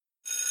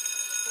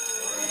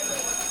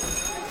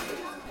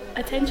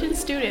Attention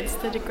students,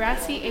 the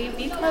Degrassi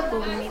AV Club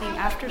will be meeting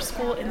after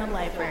school in the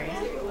library.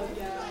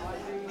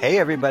 Hey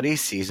everybody,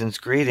 season's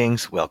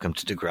greetings. Welcome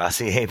to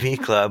Degrassi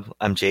AV Club.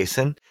 I'm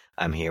Jason.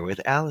 I'm here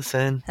with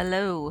Allison.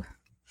 Hello.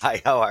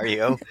 Hi, how are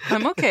you?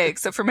 I'm okay,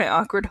 except for my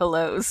awkward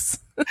hellos.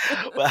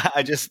 Well,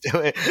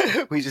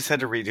 we just had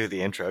to redo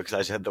the intro because I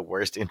just had the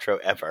worst intro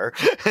ever.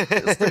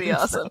 It's pretty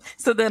awesome.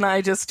 So then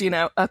I just,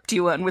 upped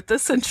you one with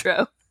this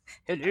intro.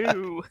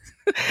 Hello.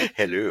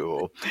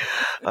 Hello.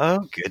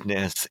 Oh,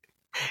 goodness.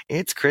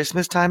 It's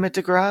Christmas time at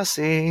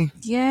Degrassi.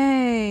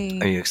 Yay.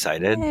 Are you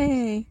excited?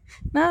 Yay.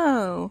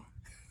 No.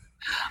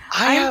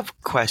 I have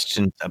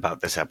questions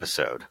about this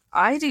episode.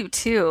 I do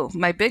too.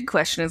 My big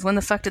question is, when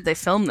the fuck did they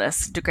film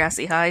this?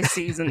 Degrassi High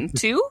Season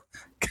 2?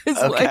 Because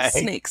why is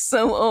Snake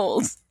so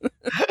old?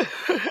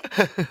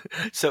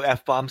 So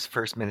F-bombs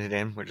first minute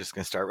in. We're just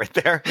going to start right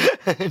there.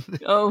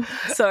 Oh,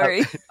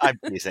 sorry. I'm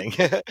teasing.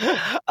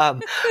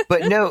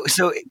 But no,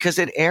 so because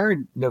it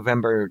aired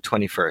November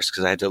 21st,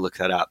 because I had to look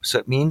that up. So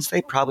it means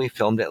they probably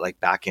filmed it like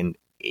back in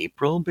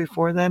April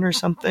before then or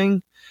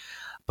something.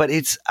 But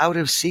it's out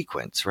of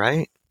sequence,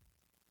 right?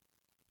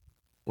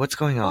 What's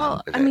going on?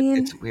 Well, with I it? mean,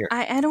 It's weird.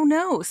 I don't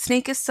know.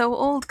 Snake is so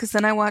old because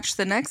then I watched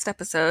the next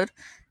episode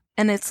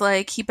and it's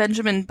like he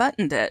Benjamin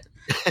Buttoned it.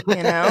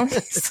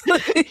 It's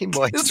like, He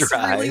moisturized. It's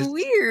really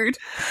weird.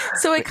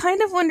 So I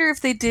kind of wonder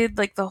if they did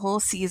like the whole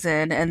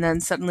season and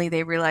then suddenly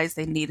they realized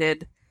they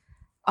needed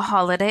a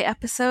holiday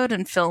episode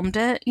and filmed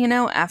it,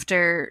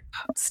 after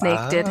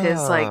Snake did his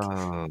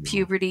like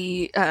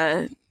puberty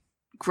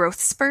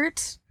growth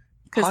spurt.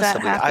 Because that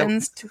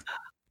happens.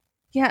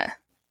 Yeah.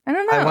 I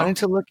don't know. I wanted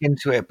to look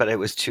into it, but it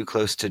was too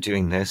close to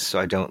doing this, so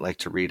I don't like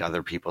to read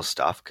other people's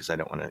stuff because I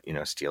don't want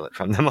to, steal it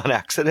from them on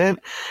accident.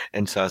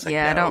 And so I was like,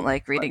 yeah, no. I don't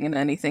like reading in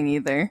anything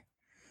either.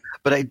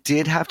 But I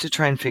did have to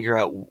try and figure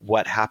out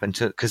what happened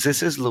to, because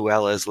this is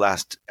Luella's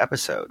last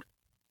episode,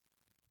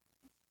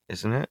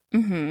 isn't it?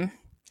 Mm-hmm.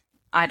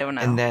 I don't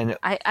know. And then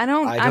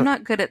I'm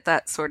not good at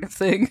that sort of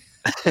thing.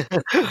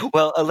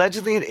 Well,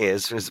 allegedly it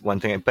is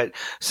one thing. But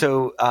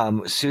so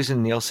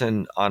Susan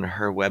Nielsen on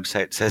her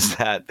website says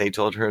that they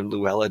told her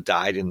Luella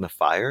died in the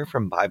fire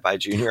from Bye Bye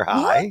Junior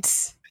High.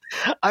 What?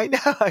 I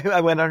know.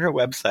 I went on her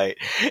website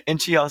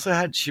and she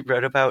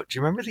wrote about, do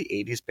you remember the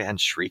 80s band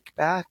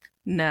Shriekback?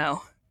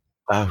 No.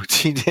 Oh,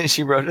 she did.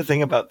 She wrote a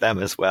thing about them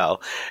as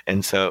well.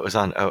 And so it was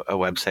on a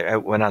website. I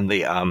went on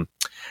the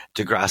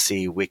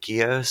Degrassi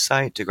Wikia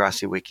site,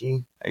 Degrassi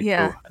Wiki. I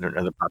don't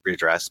know the proper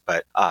address,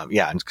 but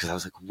because I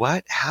was like,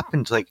 what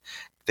happened? Like,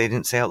 they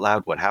didn't say out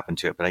loud what happened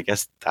to it, but I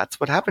guess that's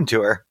what happened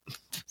to her.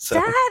 So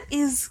that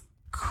is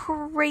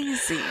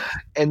crazy.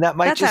 And that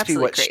might That's just be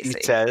what crazy.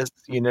 she says.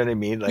 You know what I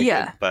mean? Like,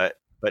 yeah. But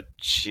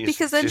she's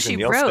because then Susan she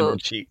Nielsen, wrote.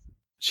 And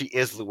she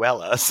is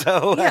Luella,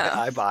 so Yeah.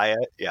 I buy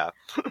it. Yeah.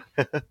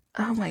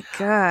 Oh my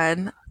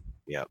god.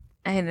 Yep.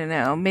 I don't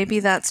know. Maybe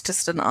that's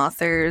just an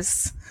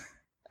author's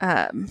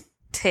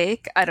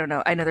take. I don't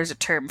know. I know there's a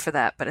term for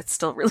that, but it's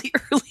still really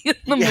early in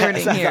the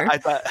morning here.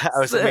 I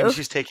was like, maybe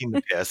she's taking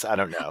the piss. I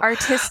don't know.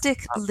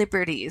 Artistic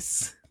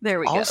liberties. There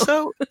we go.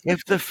 Also,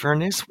 if the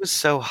furnace was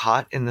so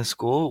hot in the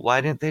school,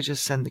 why didn't they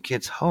just send the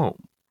kids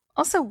home?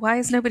 Also, why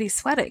is nobody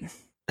sweating?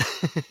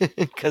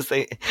 Because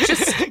they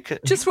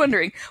just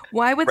wondering,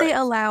 why would they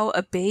allow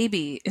a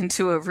baby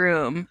into a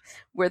room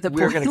where the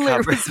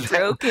boiler was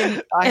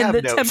broken and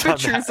the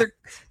temperatures are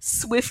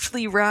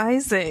swiftly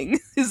rising?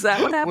 Is that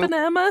what happened,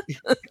 Emma?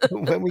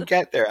 When we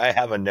get there, I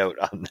have a note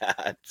on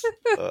that.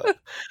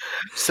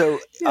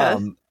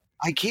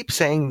 I keep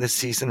saying this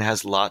season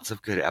has lots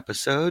of good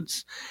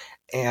episodes.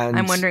 And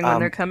I'm wondering when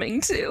they're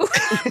coming to.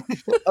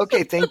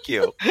 Okay, thank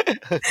you.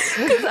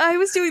 Because I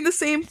was doing the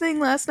same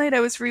thing last night. I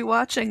was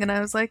rewatching and I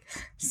was like,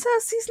 so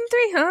season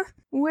 3, huh?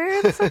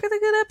 Where the fuck are the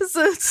good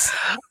episodes?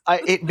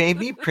 It made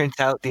me print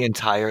out the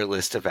entire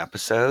list of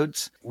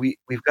episodes. We've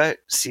got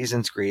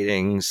Season's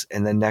Greetings,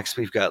 and then next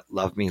we've got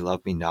Love Me,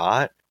 Love Me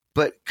Not.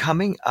 But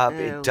coming up,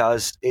 it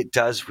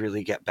does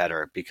really get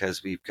better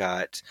because we've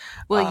got...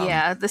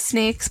 the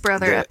Snake's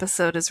brother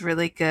episode is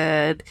really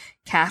good.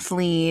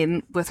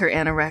 Kathleen with her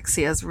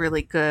anorexia is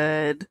really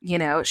good.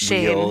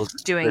 Shane Wheels,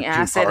 doing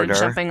acid and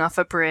jumping off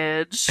a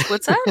bridge.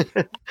 What's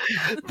that?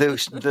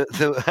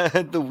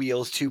 the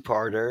Wheels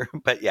two-parter.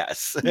 But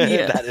yes,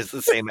 that is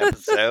the same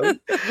episode.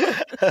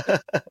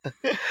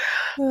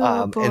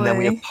 And then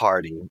we have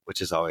Party,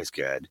 which is always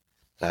good.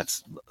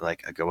 That's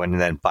like a good one. And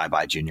then Bye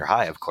Bye Junior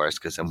High, of course,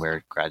 because then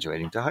we're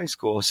graduating to high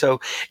school.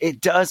 So it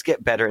does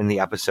get better in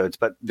the episodes.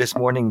 But this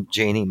morning,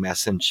 Janie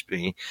messaged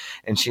me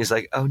and she's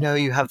like, oh no,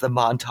 you have the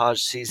montage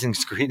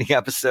season's greeting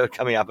episode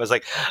coming up. I was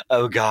like,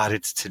 oh God,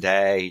 it's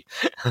today.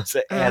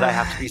 And I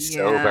have to be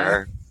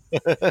sober.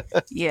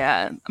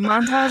 Yeah.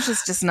 Montage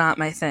is just not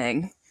my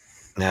thing.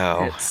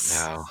 No.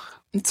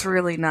 It's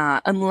really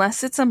not.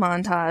 Unless it's a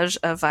montage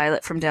of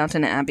Violet from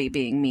Downton Abbey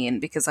being mean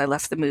because I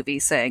left the movie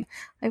saying,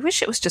 I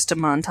wish it was just a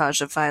montage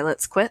of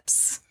Violet's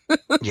quips.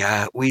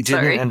 Yeah, we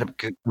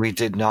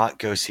did not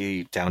go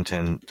see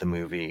Downton, the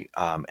movie.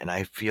 And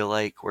I feel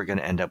like we're going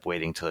to end up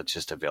waiting till it's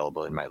just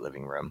available in my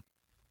living room.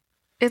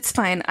 It's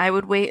fine. I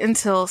would wait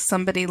until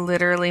somebody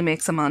literally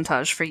makes a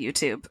montage for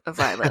YouTube of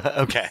Violet.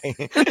 Okay.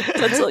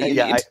 That's all you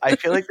need. I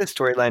feel like the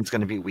storyline's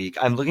going to be weak.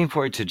 I'm looking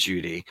forward to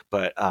Judy,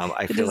 but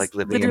I It feel is like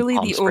living literally in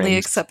Palm the only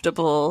Springs.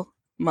 acceptable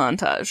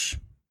montage.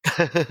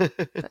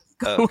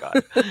 Oh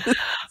God.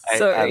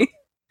 Sorry.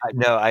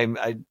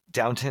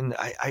 Downton.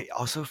 I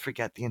also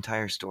forget the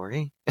entire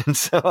story, and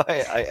so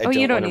I Oh,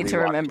 you don't wanna need to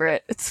rewatch remember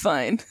it. It's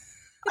fine.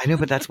 I know,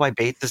 but that's why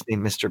Bates is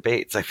named Mr.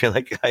 Bates. I feel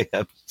like I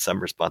have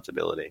some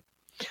responsibility.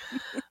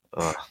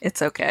 Ugh.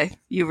 It's okay.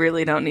 You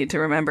really don't need to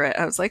remember it.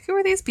 I was like, who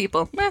are these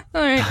people? All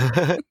right.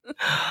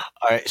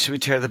 All right, should we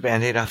tear the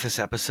Band-Aid off this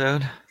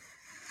episode?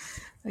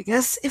 I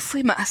guess if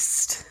we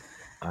must.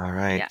 All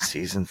right, Yeah.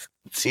 season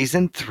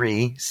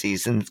 3,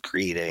 season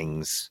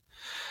greetings.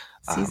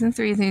 Season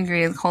 3, season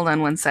 3. Hold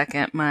on one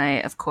second.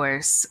 Of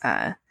course,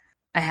 I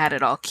had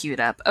it all queued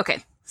up.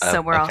 Okay,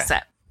 so we're all okay.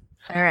 set.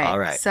 All right. All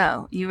right.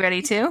 So, you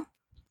ready too?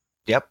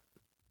 Yep.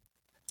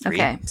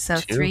 Okay, so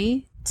 2.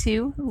 3,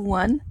 2,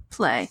 1,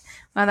 play.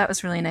 Wow, that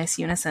was really nice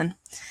unison.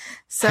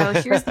 So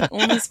here's the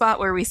only spot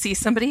where we see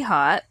somebody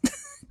hot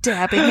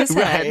dabbing his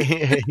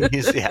head.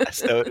 Right.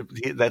 So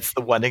that's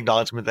the one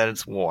acknowledgement that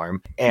it's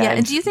warm.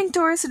 And do you think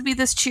Doris would be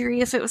this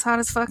cheery if it was hot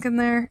as fuck in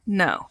there?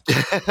 No.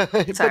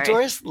 But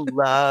Doris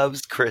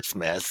loves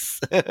Christmas.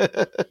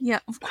 Yeah,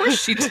 of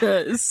course she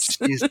does.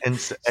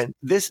 And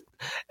this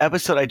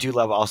episode I do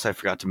love also, I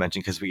forgot to mention,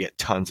 because we get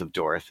tons of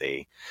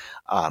Dorothy.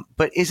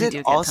 But is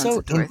it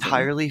also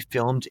entirely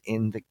filmed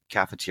in the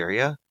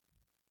cafeteria?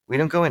 We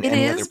don't go in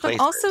any other places.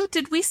 But also,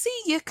 did we see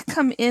Yick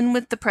come in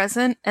with the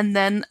present and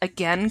then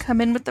again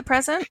come in with the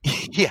present?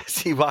 Yes,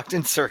 he walked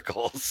in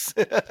circles.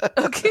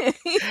 Okay.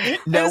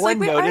 No one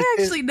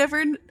noticed.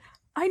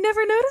 I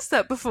never noticed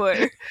that before.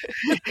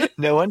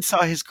 No one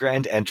saw his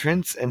grand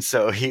entrance, and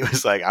so he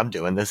was like, I'm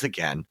doing this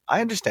again. I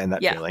understand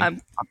that feeling. I'll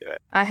do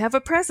it. I have a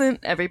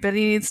present.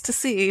 Everybody needs to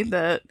see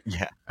that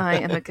I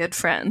am a good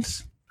friend.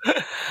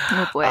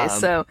 Oh boy.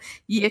 So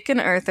Yick and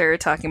Arthur are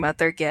talking about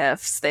their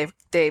gifts.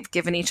 They've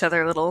given each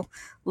other little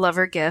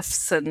lover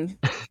gifts, and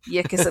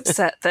Yick is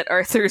upset that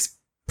Arthur's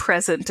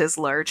present is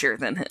larger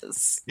than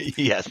his.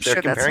 Yes, I'm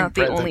sure that's not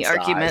the only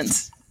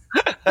argument.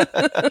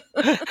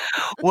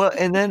 Well,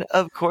 and then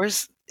of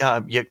course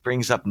Yick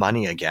brings up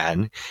money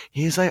again.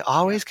 He's like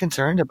always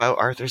concerned about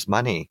Arthur's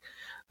money.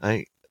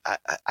 Like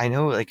I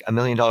know like $1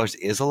 million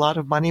is a lot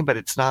of money, but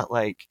it's not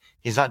like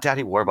he's not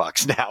Daddy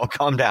Warbucks now.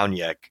 Calm down,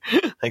 Yick.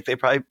 Like they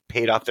probably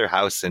paid off their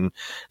house and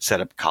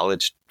set up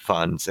college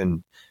funds,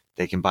 and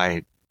they can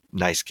buy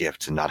nice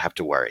gifts and not have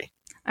to worry.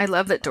 I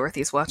love that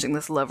Dorothy's watching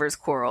this lovers'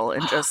 quarrel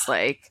and just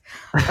like,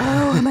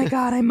 oh my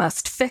God, I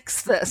must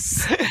fix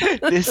this.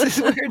 This is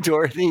where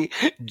Dorothy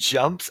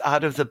jumps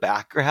out of the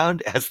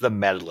background as the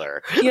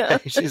meddler. Yeah.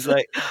 She's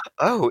like,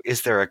 oh,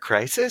 is there a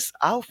crisis?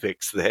 I'll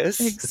fix this.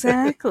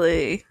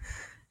 Exactly.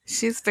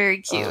 She's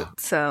very cute,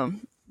 so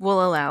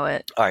we'll allow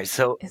it. All right,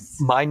 so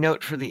my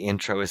note for the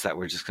intro is that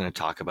we're just going to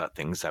talk about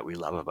things that we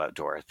love about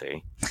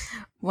Dorothy.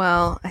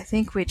 Well, I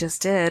think we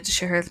just did.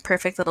 Her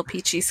perfect little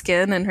peachy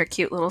skin and her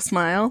cute little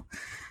smile.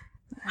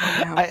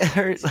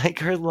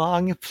 Her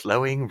long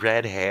flowing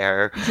red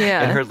hair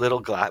and her little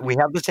glass. We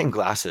have the same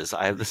glasses.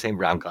 I have the same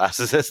round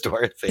glasses as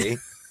Dorothy.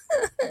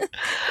 I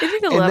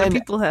think a lot of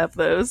people have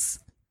those.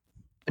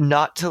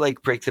 Not to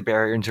like break the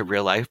barrier into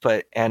real life,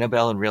 but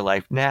Annabelle in real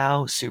life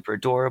now, super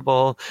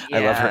adorable. Yeah.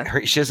 I love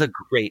her. She has a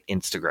great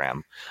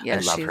Instagram. Yeah, I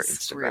love her she's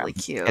Instagram. Really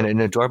cute. And an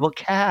adorable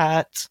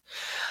cat.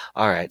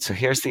 All right, so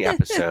here's the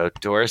episode.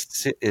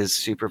 Doris is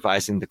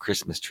supervising the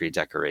Christmas tree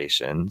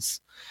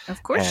decorations.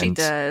 Of course she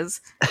does.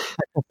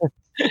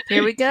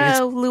 Here we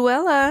go.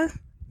 Luella.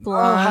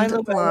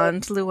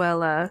 Blonde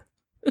Luella.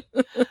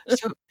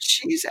 So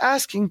she's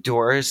asking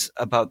Doris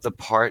about the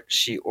part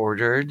she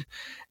ordered,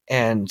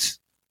 and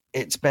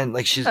it's been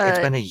like it's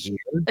been a year.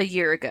 A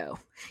year ago.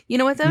 You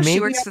know what though? She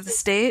works for the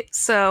state,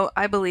 so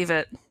I believe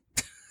it.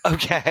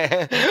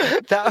 Okay.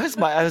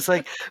 I was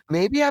like,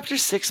 maybe after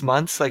 6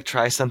 months, like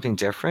try something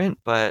different,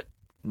 but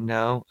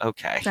no.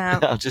 Okay. No.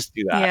 I'll just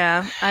do that.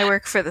 Yeah, I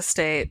work for the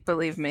state,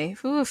 believe me.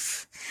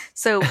 Oof.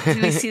 So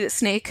we see that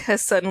Snake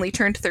has suddenly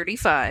turned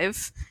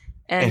 35,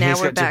 and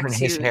now we're back to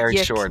his hair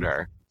Yick.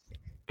 Shorter.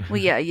 Well,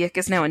 yeah, Yick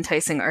is now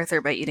enticing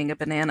Arthur by eating a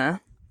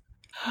banana.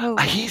 Oh,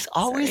 he's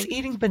always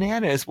eating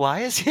bananas. Why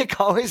is Yick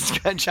always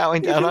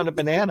chowing down on a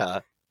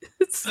banana?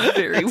 It's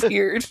very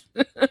weird.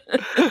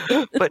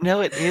 But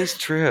no, it is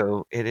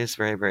true. It is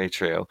very, very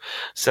true.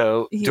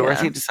 So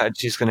Dorothy decides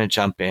she's going to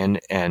jump in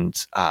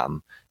and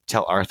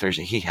tell Arthur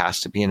he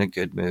has to be in a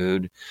good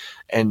mood.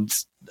 And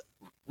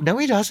no,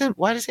 he doesn't.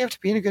 Why does he have to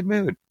be in a good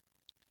mood?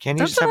 Can't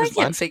he just have his lunch?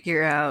 I can't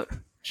figure out.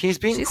 He's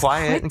being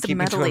quiet and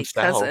keeping to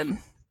himself. Cousin.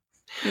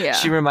 Yeah,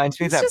 she reminds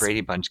me of that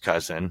Brady Bunch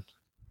cousin.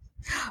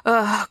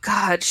 Oh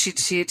God, she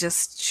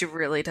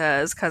really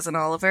does, Cousin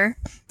Oliver.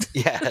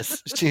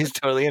 Yes, she's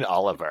totally an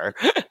Oliver.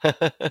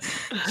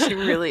 She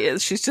really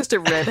is. She's just a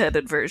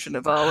redheaded version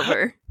of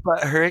Oliver.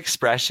 But her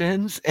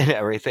expressions and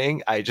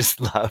everything, I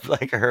just love.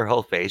 Like her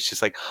whole face,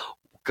 she's like,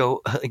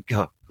 go,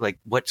 like,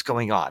 what's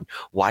going on?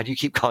 Why do you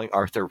keep calling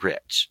Arthur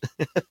rich?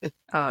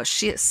 Oh,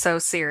 she is so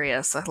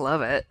serious. I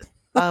love it.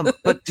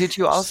 But did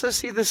you also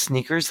see the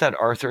sneakers that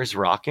Arthur's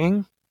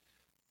rocking?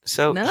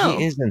 So No.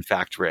 he is in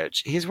fact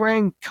rich. He's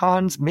wearing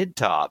Con's mid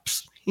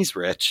tops. He's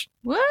rich.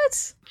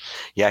 What?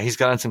 Yeah, he's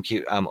got on some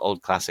cute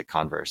old classic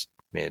Converse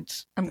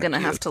mids. I'm gonna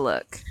have to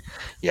look.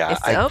 Yeah,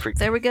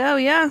 there we go.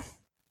 Yeah,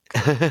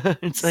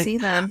 it's like, see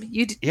them.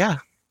 yeah,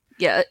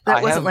 Yeah,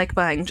 that wasn't like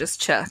buying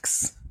just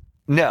Chucks.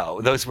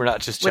 No, those were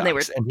not just Chucks. When they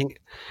were, and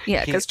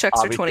because Chucks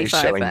are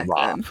 $25 back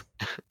then.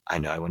 I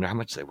know. I wonder how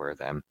much they were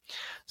then.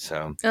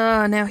 So.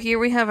 Oh, now here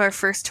we have our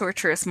first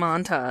torturous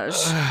montage.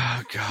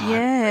 Oh God!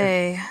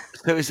 Yay!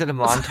 So is it a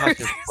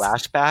montage of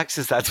flashbacks?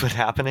 Is that what's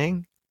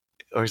happening,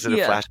 or is it a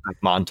flashback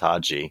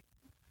montage?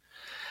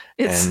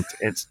 And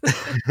it's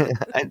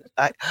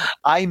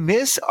I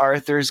miss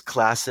Arthur's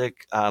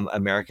classic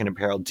American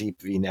Apparel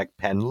deep V-neck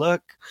pen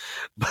look,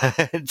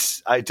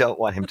 but I don't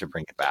want him to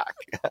bring it back.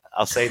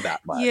 I'll say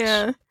that much.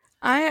 Yeah,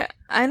 I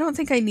don't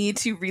think I need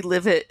to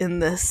relive it in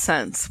this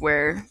sense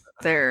where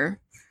they're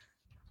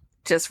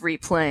just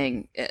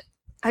replaying it.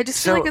 I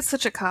just feel like it's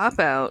such a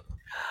cop-out.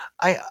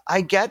 I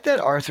get that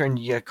Arthur and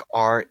Yick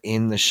are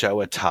in the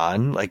show a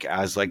ton, like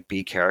as like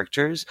B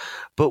characters,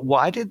 but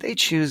why did they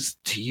choose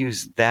to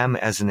use them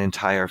as an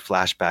entire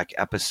flashback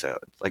episode?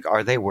 Like,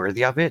 are they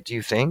worthy of it, do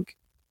you think?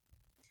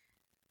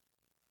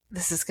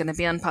 This is going to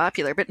be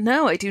unpopular, but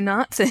no, I do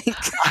not think.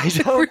 I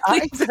don't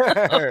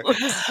either.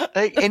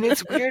 And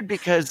it's weird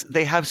because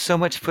they have so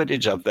much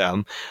footage of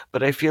them,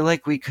 but I feel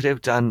like we could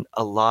have done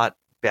a lot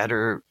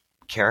better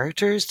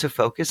characters to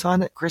focus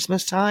on at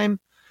Christmas time.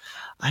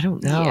 I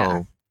don't know.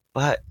 Yeah.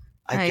 But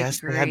I guess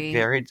agree. They had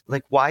varied,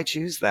 like, why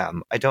choose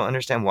them? I don't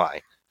understand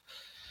why.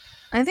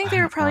 I think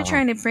they were probably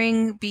trying to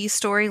bring B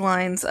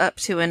storylines up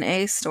to an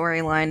A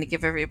storyline to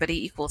give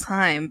everybody equal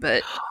time,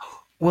 but...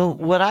 Well,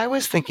 what I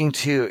was thinking,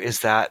 too, is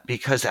that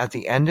because at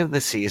the end of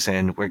the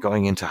season, we're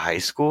going into high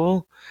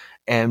school,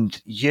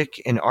 and Yick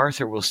and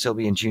Arthur will still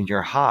be in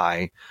junior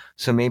high,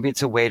 so maybe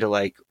it's a way to,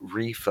 like,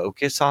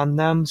 refocus on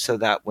them so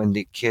that when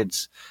the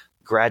kids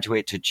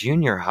graduate to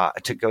junior high,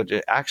 to go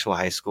to actual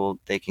high school,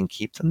 they can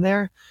keep them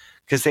there,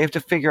 because they have to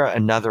figure out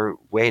another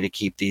way to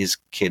keep these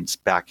kids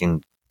back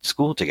in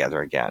school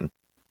together again,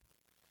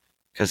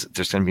 because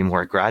there's going to be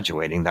more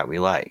graduating that we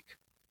like.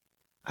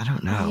 I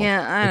don't know.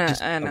 Yeah,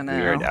 I don't know.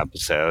 Weird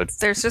episode.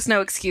 There's just no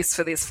excuse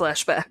for these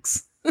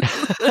flashbacks.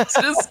 that's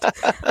just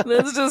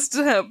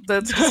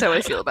how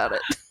I feel about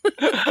it.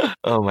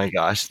 Oh my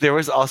gosh. There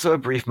was also a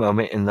brief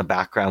moment in the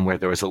background where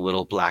there was a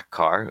little black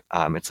car.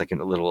 It's like a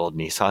little old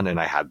Nissan, and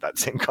I had that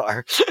same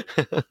car.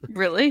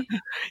 Really?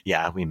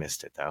 Yeah, we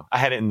missed it though. I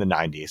had it in the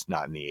 90s,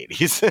 not in the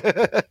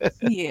 80s.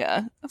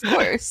 Yeah, of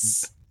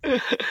course.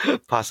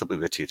 Possibly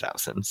the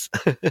 2000s.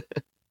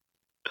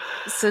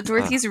 So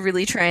Dorothy's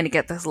really trying to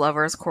get this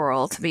lovers'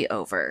 quarrel to be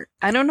over.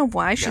 I don't know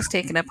why she's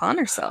taken it upon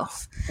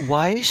herself.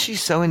 Why is she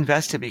so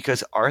invested?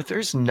 Because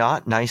Arthur's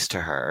not nice to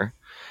her,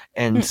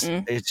 and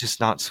it's just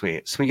not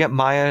sweet. So we get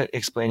Maya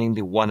explaining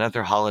the one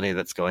other holiday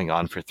that's going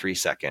on for 3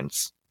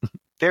 seconds.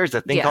 There's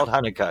a thing called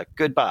Hanukkah.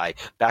 Goodbye.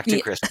 Back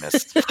to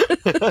Christmas.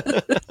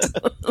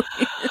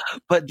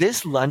 But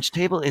this lunch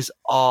table is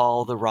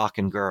all the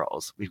rockin'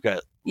 girls. We've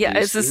got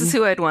this is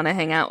who I'd want to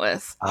hang out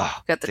with.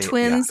 We've got the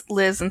twins,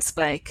 Liz and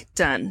Spike.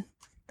 Done.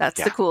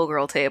 That's the cool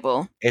girl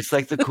table. It's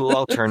like the cool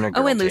alternate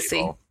girl and Lucy.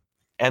 Table.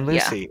 And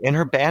Lucy. In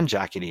her band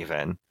jacket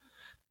even.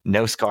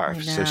 No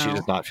scarf. So she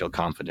does not feel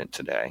confident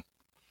today.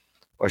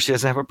 Or she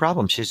doesn't have a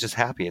problem. She's just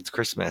happy. It's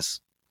Christmas.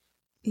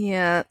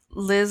 Yeah,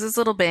 Liz's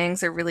little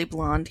bangs are really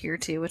blonde here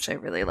too, which I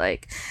really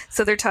like.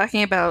 So they're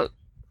talking about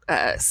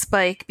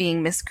Spike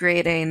being Miss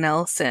Grade A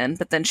Nelson,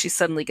 but then she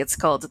suddenly gets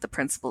called to the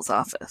principal's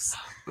office.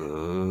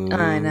 Ooh,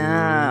 I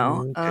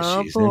know.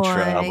 Oh, she's in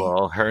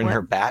trouble. Her and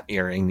her bat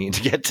earring need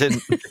to get to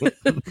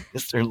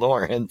Mr.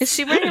 Lawrence. Is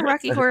she wearing a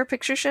Rocky Horror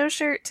Picture Show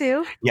shirt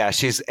too? Yeah,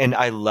 and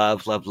I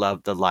love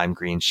the lime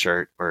green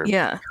shirt or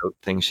coat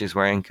thing she's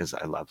wearing, because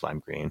I love lime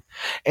green.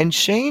 And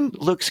Shane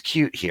looks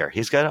cute here.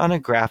 He's got on a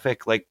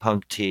graphic like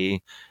punk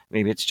tee.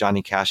 Maybe it's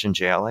Johnny Cash in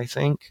jail, I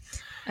think.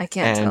 I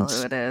can't tell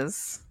who it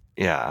is.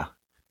 Yeah.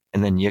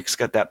 And then Yick's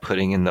got that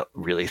pudding in the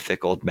really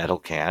thick old metal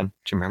can.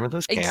 Do you remember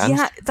those cans?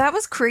 Yeah, that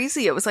was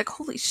crazy. It was like,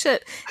 holy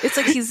shit. It's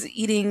like he's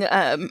eating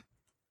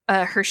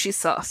Hershey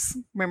sauce.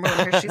 Remember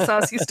when Hershey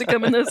sauce used to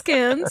come in those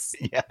cans?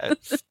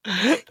 Yes.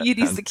 You'd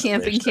use the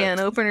camping can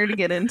opener to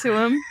get into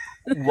them.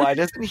 Why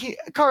doesn't he?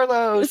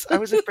 Carlos, I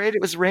was afraid it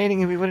was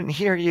raining and we wouldn't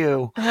hear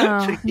you.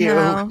 Oh, Thank you.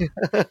 No.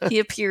 He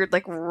appeared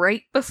like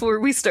right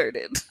before we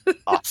started.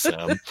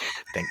 Awesome.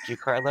 Thank you,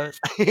 Carlos.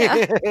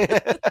 Yeah.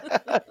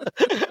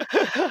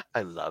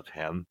 I love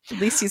him. At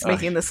least he's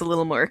making this a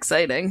little more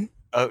exciting.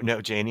 Oh,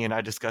 no, Janie and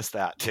I discussed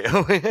that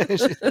too.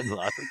 She's in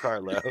lots of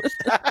Carlos.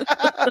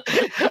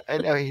 I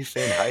know he's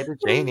saying hi to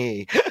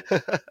Janie.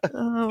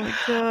 Oh my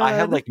God. I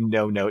have like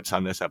no notes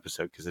on this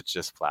episode because it's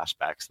just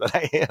flashbacks that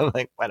I am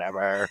like,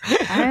 whatever.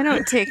 I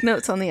don't take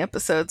notes on the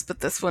episodes, but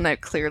this one I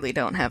clearly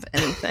don't have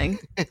anything.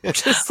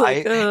 Just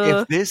like,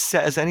 if this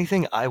says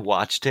anything, I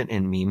watched it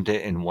and memed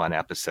it in one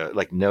episode.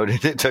 Like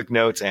noted it, took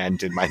notes, and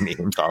did my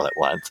memes all at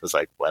once. I was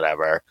like,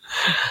 whatever.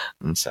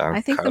 And so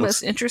I think the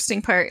most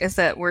interesting part is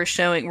that we're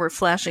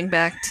flashing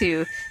back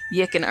to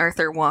Yick and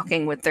Arthur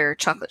walking with their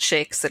chocolate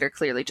shakes that are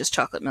clearly just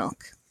chocolate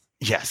milk.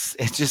 Yes,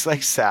 it's just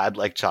like sad,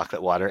 like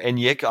chocolate water. And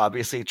Yick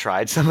obviously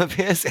tried some of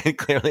his and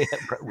clearly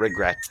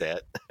regrets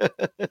it.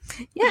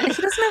 Yeah, he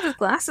doesn't have his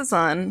glasses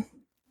on.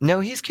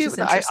 No, he's cute.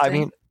 I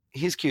mean,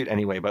 he's cute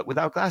anyway, but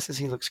without glasses,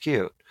 he looks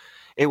cute.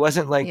 It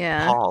wasn't like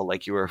Paul,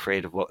 like you were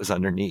afraid of what was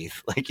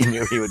underneath. Like you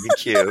knew he would be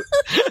cute.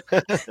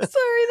 Sorry,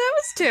 that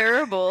was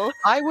terrible.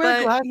 I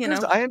wear glasses. You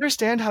know, I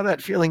understand how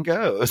that feeling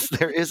goes.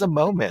 There is a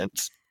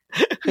moment.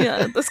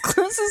 Yeah, those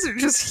glasses are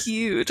just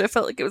huge. I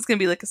felt like it was going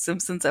to be like a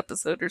Simpsons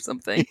episode or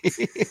something.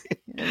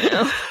 You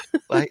know?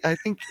 I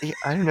think,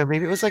 I don't know,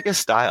 maybe it was like a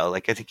style.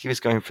 Like I think he was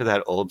going for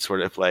that old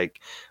sort of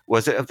like,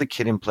 was it of the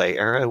Kid and Play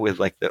era with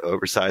like the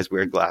oversized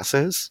weird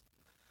glasses?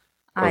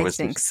 I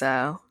think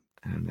so.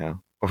 I don't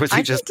know. Or was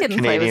he just Kid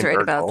and Play was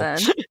right about then.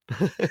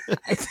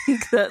 I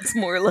think that's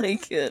more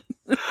like it.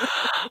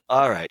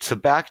 All right, so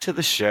back to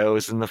the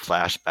shows and the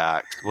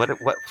flashbacks. What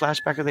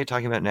flashback are they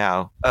talking about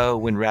now? Oh,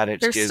 when Raditch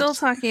They're still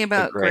talking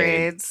about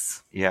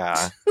grades.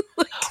 Yeah.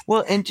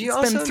 Well, and do you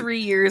It's been 3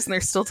 years and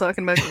they're still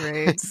talking about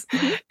grades.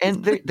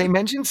 And they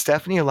mention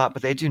Stephanie a lot,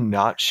 but they do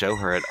not show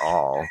her at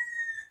all.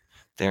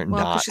 They're not.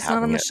 Because she's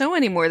not on the show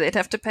anymore. They'd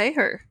have to pay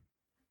her.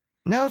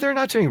 No, they're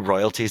not doing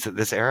royalties at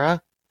this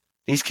era.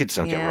 These kids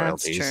don't get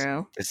royalties. That's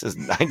true. This is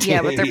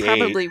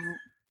 1988.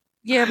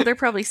 But they're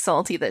probably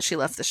salty that she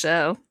left the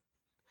show.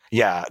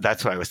 Yeah,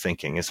 that's what I was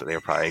thinking. Is that they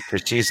were probably,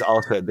 because she's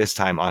also at this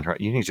time on her.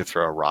 You need to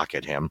throw a rock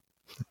at him.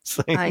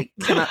 Like, I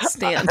cannot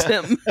stand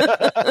him.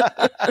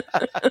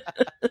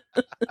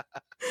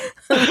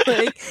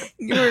 Like,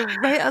 you were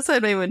right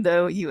outside my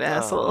window, you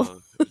asshole.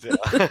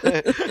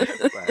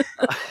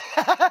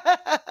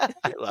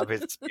 I love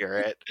his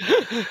spirit.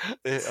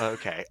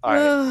 Okay, all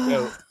right.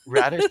 So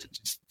Raditch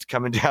just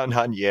coming down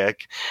on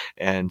Yick,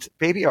 and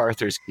baby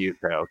Arthur's cute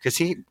though,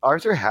 because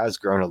Arthur has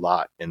grown a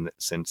lot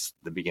since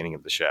the beginning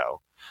of the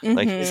show. Mm-hmm.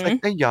 Like he's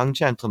like a young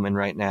gentleman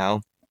right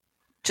now.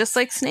 Just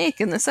like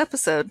Snake in this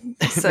episode.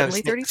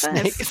 Suddenly 35.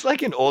 Snake is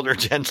like an older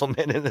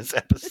gentleman in this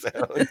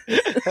episode.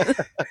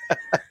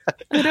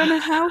 I don't know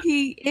how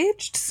he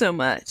aged so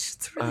much.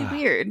 It's really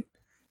weird.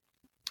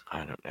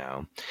 I don't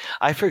know.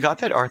 I forgot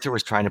that Arthur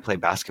was trying to play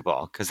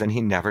basketball, because then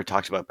he never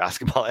talked about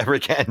basketball ever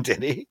again,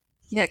 did he?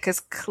 Yeah, because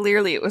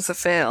clearly it was a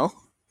fail.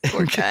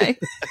 Poor guy.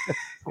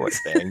 Poor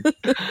thing.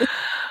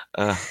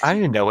 I don't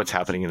even know what's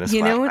happening in this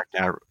flashback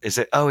now. Is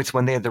it? Oh, it's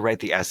when they had to write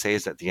the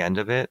essays at the end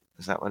of it.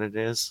 Is that what it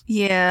is?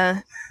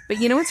 Yeah. But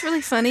you know what's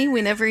really funny?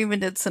 We never even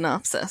did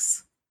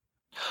synopsis.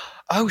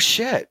 Oh,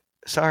 shit.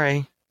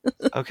 Sorry.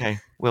 Okay.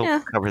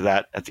 We'll cover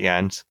that at the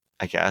end,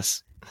 I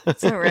guess.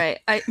 It's all right.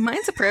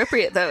 Mine's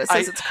appropriate, though. It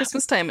says it's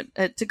Christmas time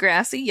at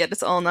Degrassi, yet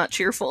it's all not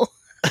cheerful.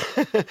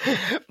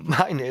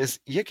 Mine is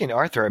Yick and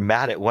Arthur are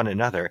mad at one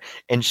another,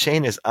 and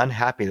Shane is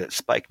unhappy that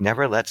Spike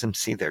never lets him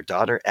see their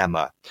daughter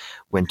Emma.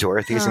 With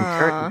Dorothy's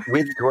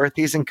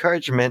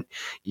encouragement,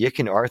 Yick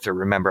and Arthur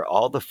remember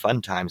all the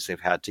fun times they've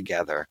had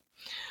together.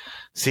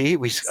 See,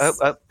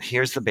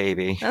 here's the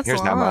baby. Here's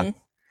long.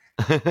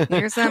 Emma.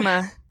 Here's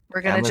Emma.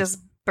 We're gonna just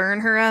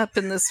burn her up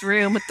in this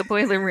room with the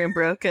boiler room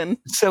broken.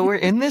 So we're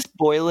in this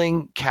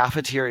boiling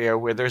cafeteria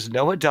where there's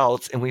no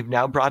adults, and we've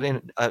now brought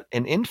in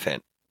an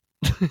infant.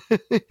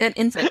 An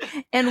infant.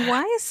 And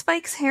why is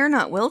Spike's hair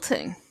not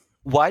wilting?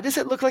 Why does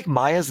it look like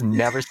Maya's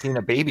never seen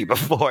a baby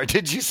before?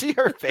 Did you see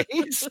her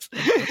face?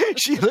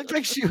 She looked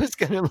like she was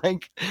gonna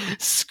like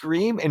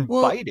scream and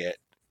bite it.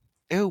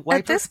 Ew,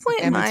 at this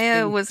point,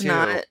 Maya was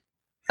not.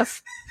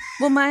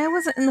 Maya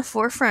wasn't in the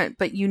forefront,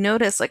 but you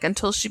notice, like,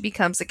 until she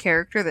becomes a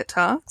character that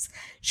talks,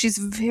 she's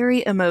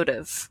very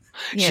emotive.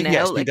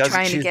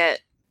 Trying to get.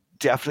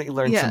 Definitely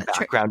learned some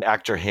background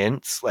actor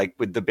hints, like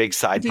with the big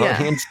side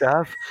pony and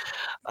stuff.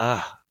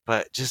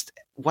 But just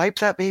wipe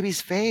that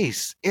baby's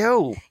face.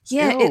 Ew.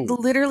 Yeah, Ew. it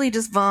literally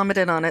just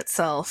vomited on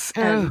itself.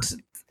 Ew. And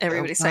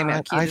everybody's talking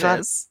about how cute it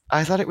is.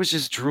 I thought it was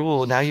just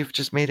drool. Now you've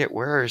just made it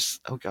worse.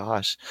 Oh,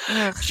 gosh.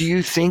 Ugh. Do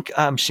you think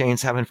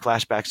Shane's having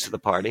flashbacks to the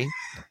party?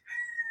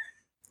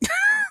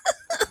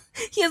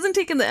 He hasn't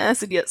taken the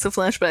acid yet, so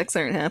flashbacks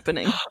aren't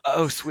happening.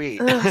 Oh, sweet.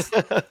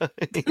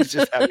 He's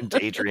just having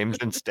daydreams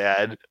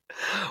instead.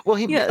 Well,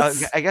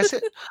 I guess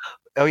it...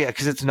 Oh, yeah,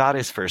 because it's not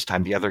his first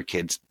time. The other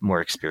kid's more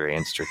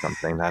experienced or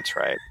something. That's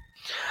right.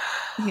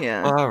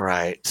 Yeah. All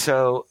right.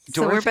 So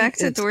we're back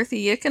to Dorothy,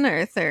 Yick, and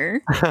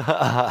Arthur.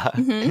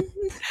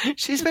 Mm-hmm.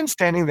 She's been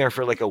standing there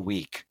for like a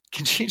week.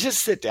 Can she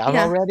just sit down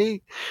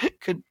already?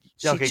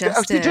 She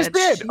just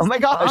did. Oh my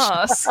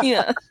gosh.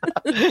 Yeah.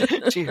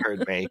 She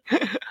heard me.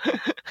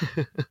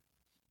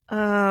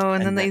 Oh,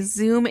 and then And they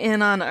zoom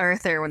in on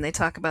Arthur when they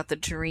talk about the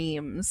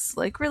dreams.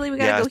 Like, really, we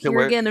gotta go so here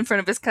again in front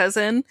of his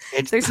cousin?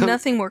 it's There's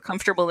nothing more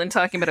comfortable than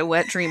talking about a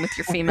wet dream with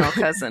your female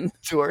cousin.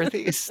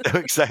 Dorothy is so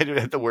excited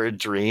at the word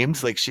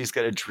dreams. Like she's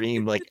got a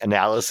dream like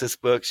analysis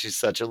book. She's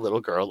such a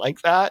little girl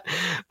like that,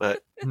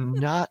 but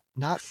not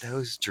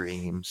those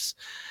dreams.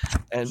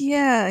 And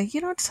Yeah,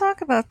 you don't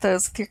talk about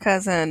those with your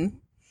cousin.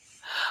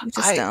 You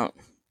just I don't.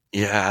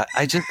 yeah,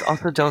 I just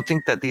also don't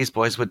think that these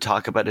boys would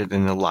talk about it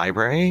in the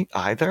library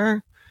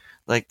either.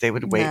 Like they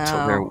would wait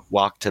till their No.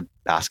 walk to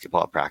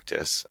basketball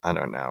practice. I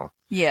don't know.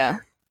 Yeah.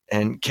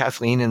 And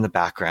Kathleen in the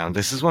background.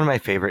 This is one of my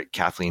favorite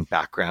Kathleen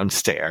background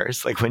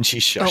stares. Like when she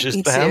Oh, shushes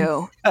me them.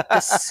 too. The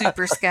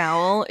super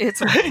scowl.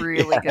 It's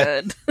really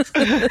good.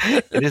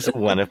 It is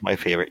one of my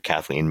favorite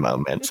Kathleen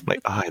moments. I'm like,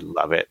 oh, I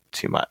love it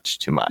too much,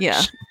 too much.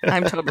 Yeah,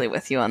 I'm totally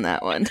with you on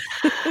that one.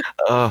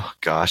 Oh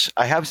gosh,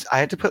 I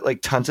had to put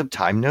like tons of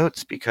time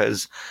notes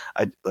because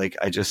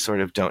I just sort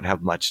of don't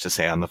have much to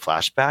say on the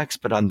flashbacks.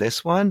 But on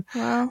this one,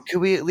 Well, could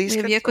we at least we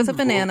have get Yick with a some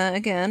banana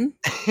again.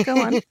 Go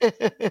on.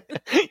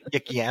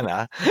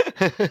 Yickiana.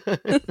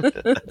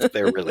 That's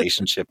their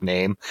relationship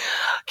name.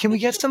 Can we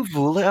get some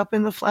Vula up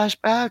in the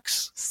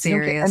flashbacks? We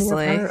don't get any of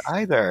Seriously. her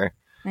either.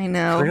 I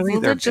know. Clearly,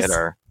 Vula they're just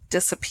bitter.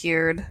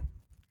 disappeared.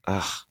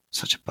 Ugh,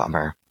 such a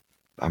bummer.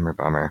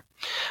 Bummer.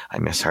 I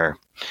miss her.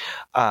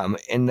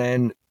 And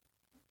then,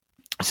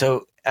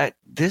 so at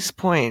this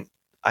point,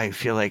 I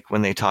feel like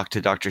when they talk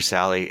to Dr.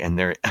 Sally and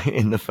they're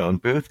in the phone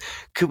booth,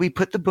 could we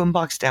put the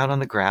boombox down on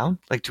the ground?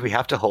 Like, do we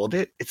have to hold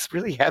it? It's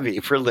really heavy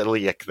for little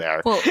Yick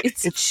there. Well,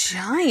 it's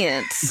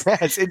giant.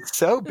 Yes, it's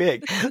so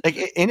big. Like,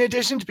 in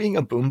addition to being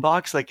a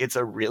boombox, like it's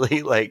a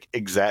really like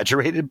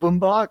exaggerated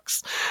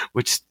boombox,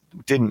 which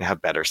didn't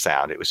have better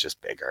sound. It was just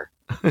bigger.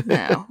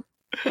 No.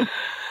 If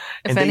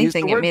And they use the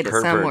anything, it word made it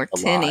sound pervert more a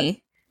lot.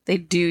 tinny. They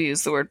do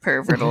use the word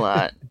pervert a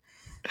lot.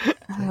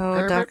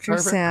 Oh, Dr.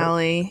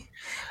 Sally.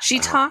 She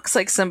talks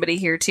like somebody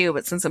here too,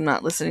 but since I'm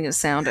not listening to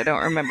sound, I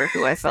don't remember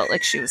who I felt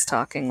like she was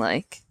talking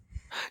like.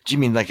 Do you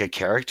mean like a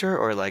character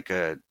or like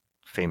a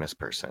famous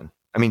person?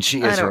 I mean,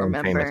 she I is don't her own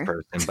famous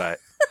remember. person, but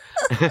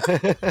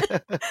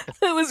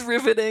That was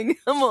riveting.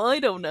 I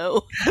don't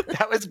know.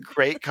 that was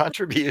great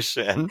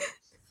contribution.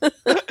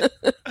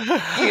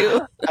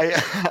 You.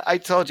 I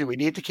told you we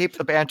need to keep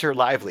the banter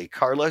lively.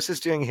 Carlos is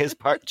doing his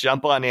part.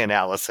 Jump on in,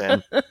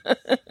 Allison.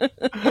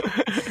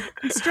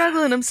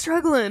 I'm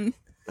struggling.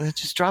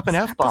 Just drop an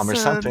This F-bomb or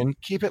episode. something.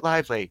 Keep it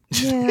lively.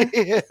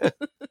 Yeah.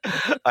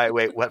 All right,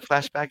 wait. What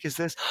flashback is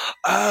this?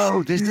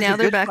 Oh, this is Now a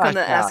they're good back on the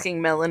flashback.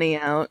 asking Melanie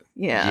out.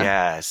 Yeah.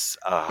 Yes.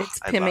 Oh, It's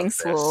I love Pimming this.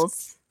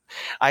 Swools.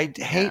 I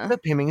hate Yeah. the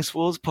Pimming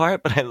Swools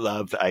part, but I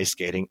love the ice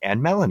skating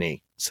and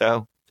Melanie.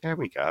 So there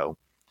we go.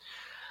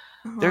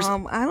 There's-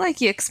 I like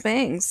Yick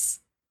Spangs.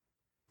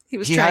 He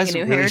was He trying has a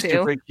new really hairdo.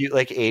 super cute,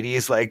 like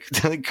 80s,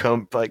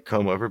 like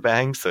comb over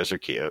bangs. Those are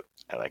cute.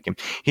 I like him.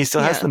 He still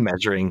has Yeah. the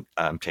measuring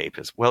tape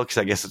as well, because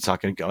I guess it's not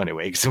going to go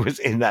anyway because it was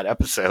in that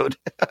episode.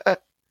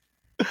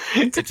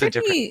 It's a a different.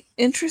 pretty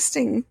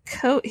interesting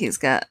coat he's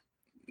got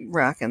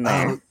rocking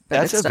there. Oh, but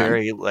that's it's a done.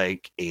 very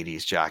like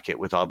 80s jacket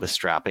with all the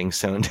strapping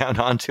sewn down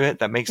onto it.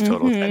 That makes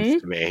total Mhm.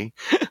 sense to me.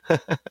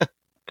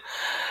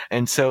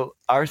 And so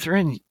Arthur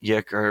and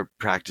Yick are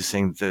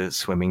practicing the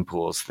swimming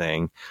pools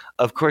thing.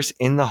 Of course,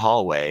 in the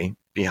hallway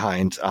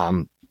behind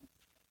I'm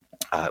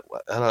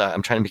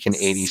trying to make an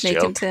 80s Snake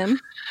joke. and Tim.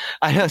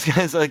 I know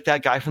it's like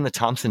that guy from the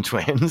Thompson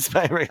twins,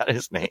 but I forgot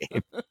his name.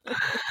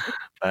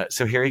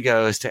 So here he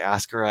goes to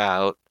ask her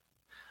out.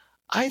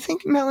 I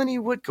think Melanie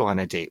would go on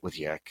a date with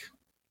Yick.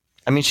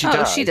 I mean, she Oh,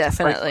 does. she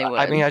definitely but,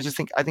 I would. mean,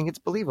 I think it's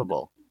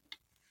believable.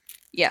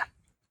 Yeah,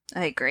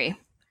 I agree.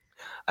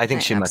 I think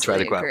I she'd much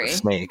rather absolutely go out with agree.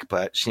 Snake,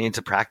 but she needs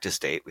a practice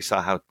date. We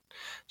saw how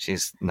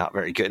she's not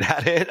very good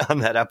at it on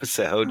that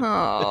episode.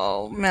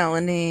 Oh,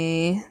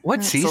 Melanie. What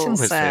That's a season little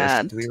was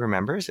sad. this? Do we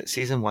remember? Is it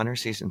season 1 or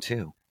season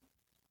 2?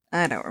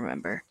 I don't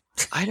remember.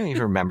 I don't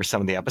even remember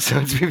some of the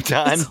episodes we've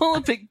done. It's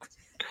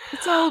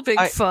all a big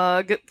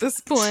fog at this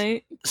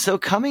point. So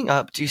coming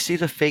up, do you see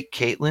the fake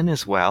Caitlin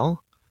as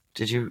well?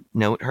 Did you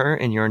note her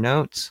in your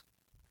notes?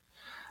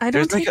 I don't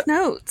There's like take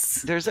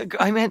notes.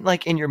 I meant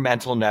like in your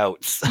mental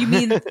notes. You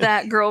mean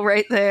that girl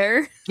right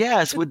there?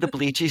 Yes, with the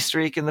bleachy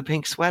streak and the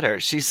pink sweater.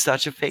 She's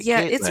such a fake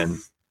Yeah, Caitlin.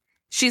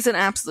 she's an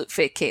absolute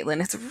fake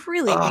Caitlin. It's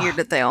really Ugh. weird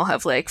that they all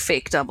have like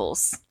fake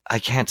doubles. I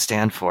can't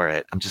stand for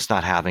it. I'm just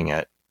not having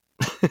it.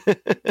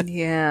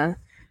 Yeah,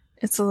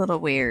 it's a little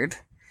weird.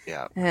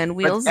 Yeah. And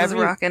Wheels is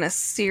rocking a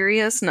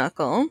serious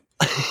knuckle.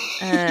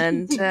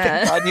 And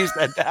Thank God you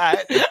said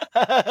that.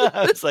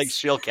 It's like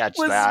she'll catch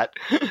that.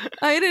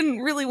 I didn't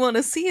really want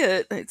to see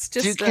it. It's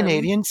just Do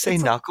Canadians say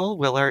it's knuckle?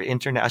 Will our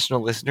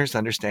international listeners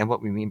understand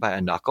what we mean by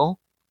a knuckle?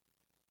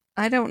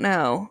 I don't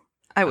know.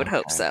 I would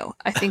hope Okay. so.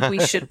 I think we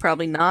should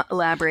probably not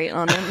elaborate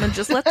on them and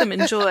just let them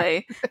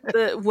enjoy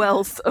the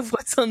wealth of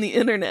what's on the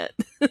internet.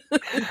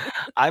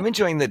 I'm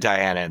enjoying the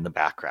Diana in the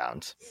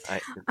background.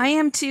 I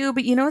am too,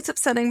 but you know what's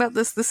upsetting about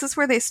this? This is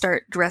where they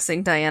start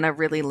dressing Diana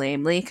really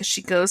lamely because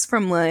she goes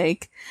from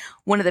like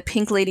one of the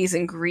pink ladies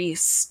in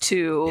Greece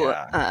to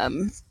Yeah.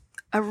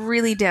 a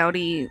really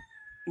dowdy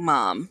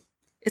mom.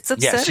 It's Yeah,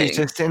 upsetting. she's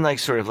just in like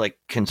sort of like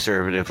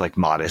conservative, like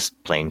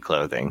modest, plain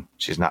clothing.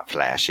 She's not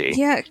flashy.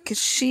 Yeah,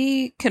 because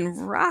she can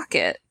rock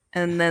it,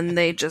 and then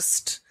they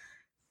just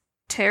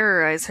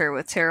terrorize her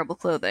with terrible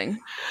clothing.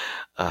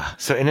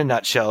 So in a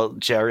nutshell,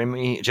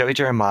 Joey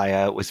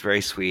Jeremiah was very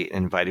sweet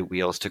and invited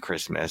Wheels to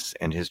Christmas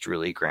and his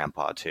drooly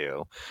grandpa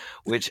too,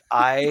 which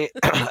I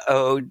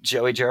owe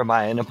Joey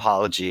Jeremiah an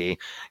apology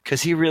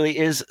because he really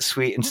is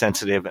sweet and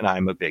sensitive, and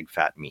I'm a big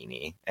fat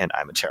meanie and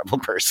I'm a terrible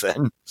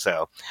person.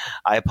 So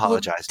I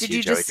apologize to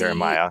you, Joey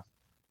Jeremiah.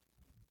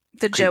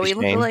 The Joey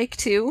lookalike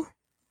too?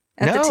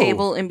 At the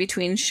table in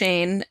between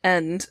Shane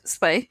and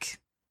Spike.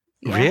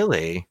 Yeah.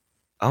 Really?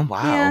 Oh,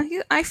 wow.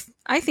 Yeah,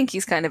 I think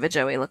he's kind of a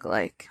Joey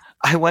lookalike.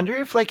 I wonder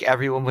if like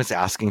everyone was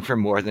asking for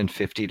more than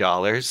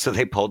 $50, so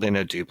they pulled in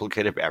a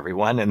duplicate of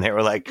everyone, and they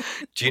were like,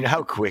 "Do you know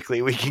how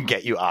quickly we can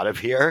get you out of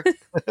here?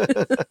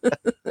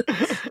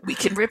 We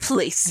can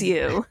replace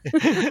you."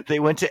 They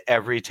went to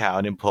every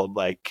town and pulled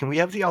like, "Can we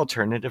have the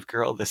alternative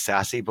girl, the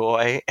sassy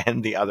boy,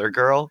 and the other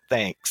girl?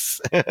 Thanks."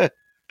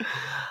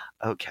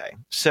 Okay,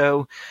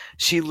 so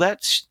she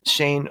lets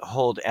Shane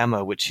hold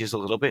Emma, which she's a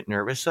little bit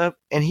nervous of,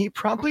 and he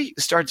promptly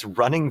starts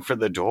running for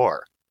the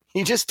door.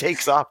 He just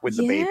takes off with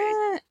the baby.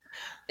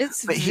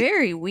 It's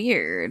very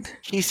weird.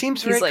 He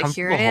seems very comfortable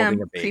here I am,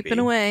 holding a baby. Creeping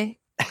away.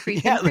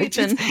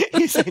 Creeping.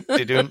 He's like,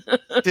 dun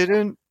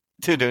dun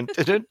dun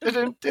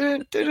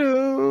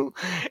dun,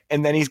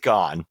 and then he's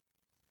gone.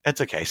 That's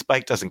okay.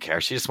 Spike doesn't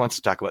care. She just wants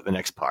to talk about the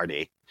next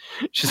party.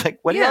 She's like,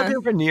 what do y'all do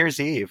for New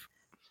Year's Eve?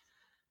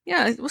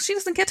 Yeah, well, she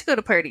doesn't get to go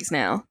to parties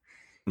now.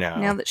 No.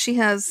 Now that she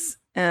has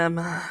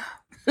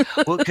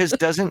well, because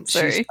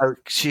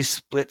she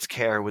splits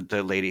care with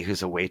the lady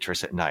who's a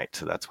waitress at night,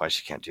 so that's why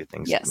she can't do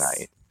things at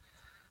night.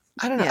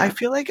 I don't know. Yeah. I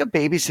feel like a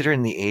babysitter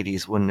in the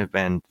 80s wouldn't have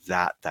been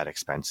that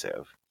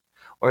expensive.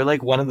 Or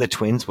like one of the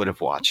twins would have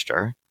watched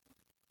her.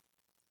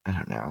 I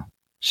don't know.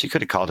 She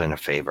could have called in a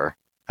favor.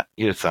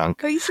 You'd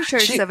think. Oh, you should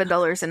charge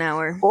 $7 an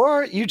hour.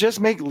 Or you just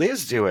make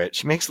Liz do it.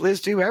 She makes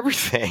Liz do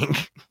everything.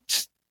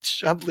 Just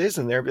shove Liz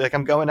in there and be like,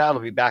 I'm going out.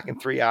 I'll be back in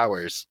 3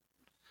 hours.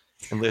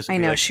 And Liz I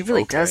know. Like, she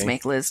really does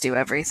make Liz do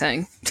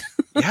everything.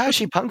 Yeah,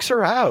 she punks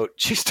her out.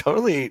 She's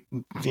totally,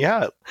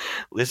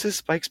 Liz is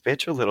Spike's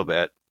bitch a little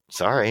bit.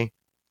 Sorry.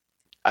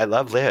 I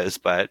love Liz,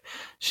 but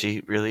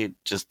she really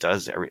just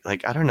does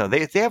I don't know.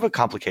 They have a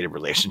complicated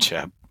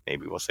relationship.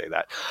 Maybe we'll say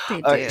that.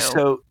 They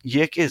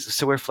do.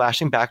 So we're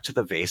flashing back to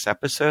the vase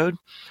episode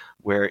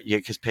where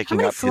Yik is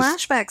picking up. How many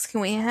flashbacks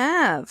can we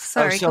have?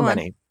 Sorry, so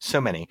many.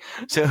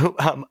 So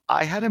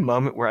I had a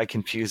moment where I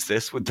confused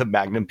this with the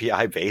Magnum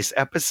PI vase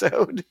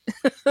episode.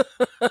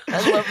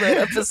 I love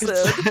that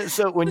episode.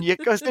 So when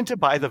Yik goes in to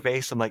buy the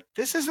vase, I'm like,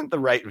 this isn't the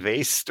right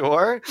vase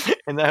store.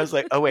 And then I was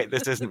like, oh wait,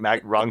 this isn't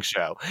wrong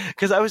show.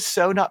 Because I was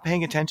so not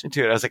paying attention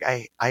to it. I was like,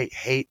 I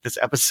hate this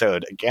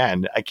episode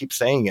again. I keep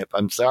saying it.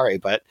 I'm sorry,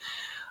 but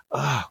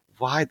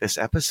why this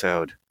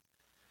episode?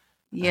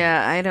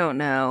 Yeah, I don't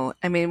know.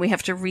 I mean, we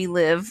have to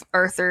relive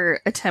Arthur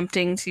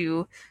attempting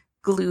to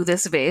glue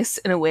this vase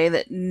in a way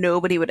that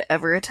nobody would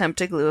ever attempt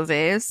to glue a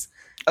vase.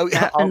 Oh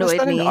yeah, all of a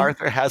sudden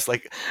Arthur has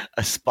like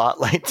a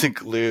spotlight to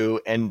glue,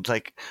 and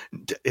like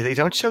they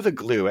don't show the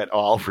glue at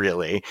all,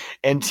 really.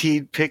 And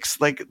he picks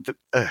like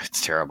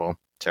it's terrible.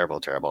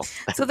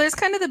 So there's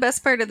kind of the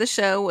best part of the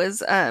show was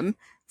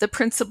the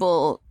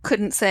principal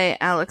couldn't say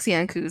Alex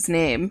Yanku's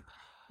name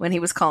when he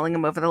was calling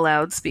him over the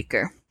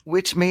loudspeaker.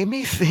 Which made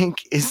me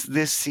think, is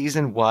this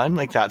season 1?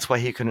 Like, that's why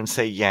he couldn't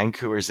say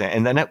Yanku or Zan.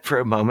 And then for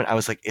a moment, I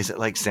was like, is it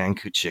like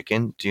Zanku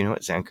Chicken? Do you know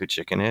what Zanku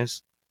Chicken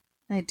is?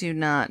 I do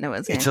not know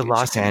what Zanku It's a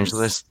Los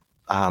Angeles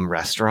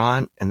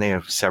restaurant, and they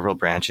have several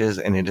branches,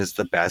 and it is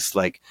the best,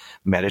 like,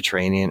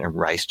 Mediterranean and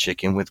rice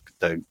chicken with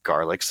the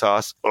garlic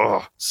sauce.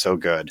 Oh, so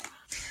good.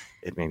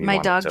 It made me my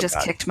dog just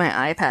kicked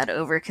my iPad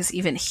over because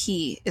even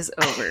he is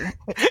over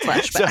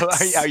flashbacks.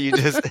 So are you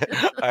just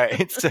all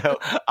right? So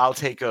I'll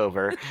take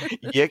over.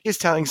 Yik is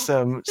telling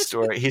some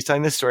story. He's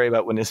telling the story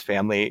about when his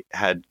family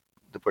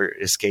were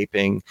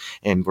escaping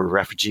and were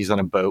refugees on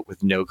a boat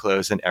with no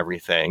clothes and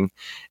everything,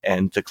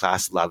 and the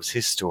class loves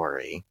his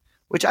story,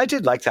 which I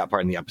did like that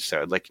part in the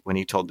episode. Like when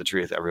he told the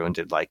truth, everyone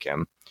did like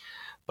him.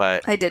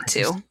 But I did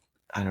too.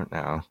 I don't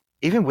know.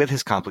 Even with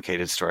his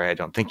complicated story, I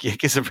don't think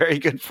Yik is a very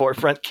good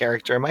forefront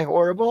character. Am I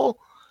horrible?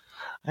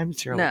 I'm a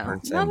terrible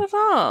person. No, not at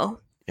all.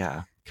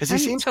 Yeah, because he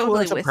seems cool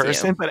as a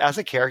person, but as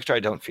a character, I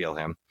don't feel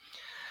him.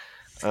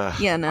 No.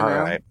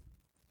 Right.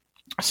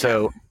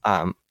 So,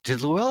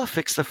 did Luella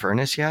fix the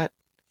furnace yet?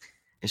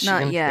 Is she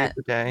not yet.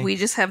 The day? We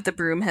just have the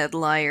broomhead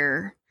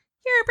liar.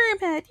 You're a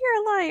broomhead. You're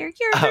a liar.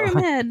 You're a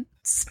broomhead.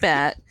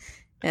 Spat.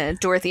 And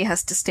Dorothy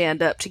has to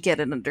stand up to get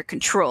it under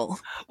control.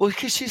 Well,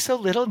 because she's so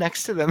little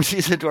next to them.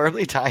 She's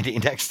adorably tiny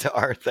next to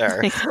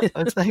Arthur.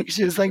 It's like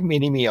she's like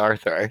mini-me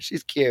Arthur.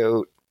 She's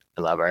cute.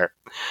 I love her.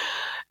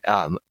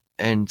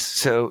 And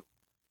so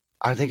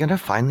are they going to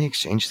finally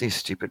exchange these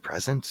stupid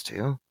presents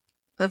too?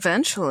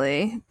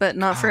 Eventually, but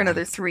not for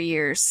another 3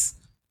 years.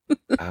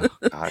 Oh,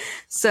 God.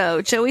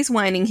 So Joey's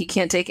whining he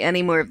can't take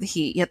any more of the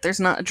heat, yet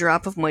there's not a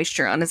drop of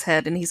moisture on his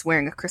head and he's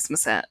wearing a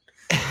Christmas hat.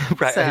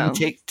 Right. I mean,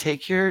 So,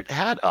 take your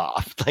hat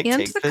off. Like, and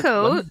take the the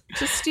coat,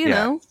 just,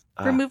 Yeah.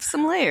 remove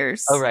some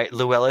layers. Oh, right.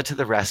 Luella to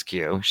the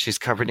rescue. She's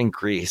covered in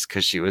grease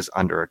because she was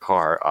under a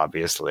car,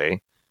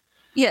 obviously.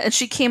 Yeah, and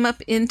she came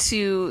up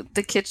into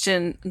the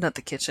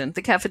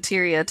the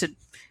cafeteria to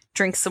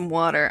drink some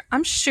water.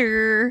 I'm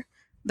sure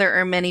there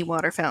are many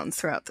water fountains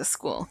throughout the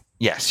school.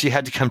 Yes, she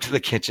had to come to the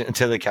kitchen,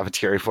 to the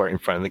cafeteria for it in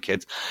front of the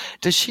kids.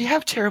 Does she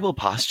have terrible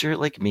posture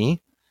like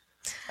me?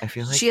 I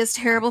feel like She has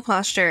terrible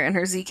posture, and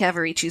her Z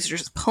Cavaricis are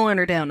just pulling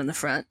her down in the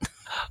front.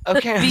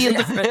 okay. V in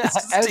the front is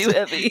just too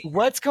heavy.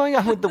 What's going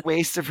on with the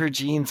waist of her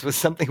jeans?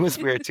 Something was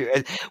weird too.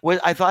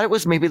 I thought it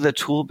was maybe the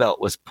tool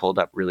belt was pulled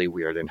up really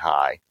weird and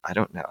high. I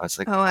don't know. I was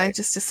like, Oh, I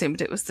just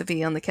assumed it was the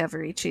V on the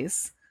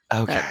Cavaricis.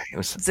 okay. It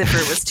was Zipper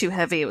was too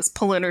heavy. It was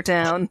pulling her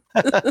down.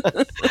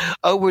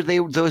 Oh, were they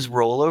those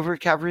rollover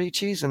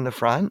Cavaricis in the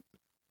front?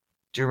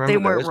 Do you remember?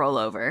 They weren't those?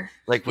 rollover.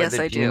 Like where Yes,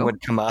 the I jean do.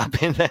 would come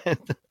up and then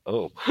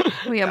Oh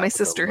yeah, my that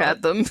sister was a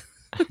had them.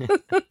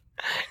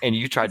 and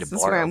you tried to This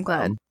is where borrow I'm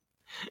glad. them.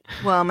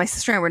 Well, my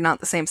sister and I were not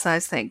the same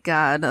size, thank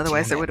God.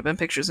 Otherwise, Damn there it. would have been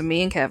pictures of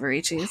me and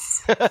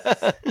Cavaricis.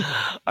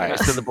 All right,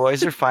 so the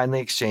boys are finally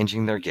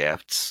exchanging their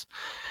gifts,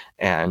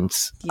 and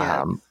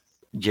Yeah.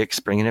 Yick's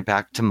bringing it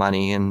back to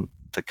money and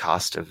the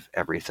cost of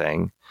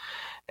everything,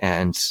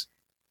 and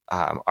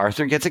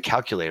Arthur gets a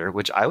calculator,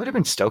 which I would have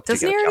been stoked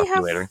Doesn't to he get a already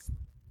calculator. have?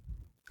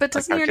 But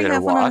doesn't he already calculator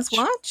have one on his watch?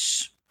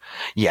 watch?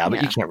 Yeah,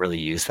 but you Yeah. can't really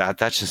use that.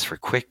 That's just for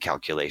quick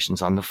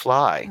calculations on the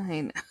fly.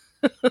 I know.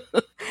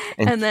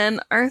 And- And then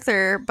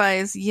Arthur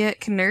buys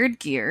Yick nerd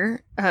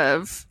gear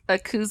of a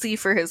koozie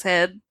for his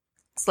head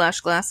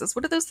 / glasses.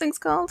 What are those things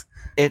called?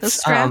 Those It's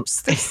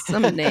straps? There's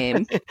some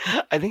name.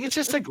 I think it's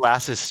just a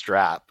glasses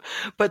strap.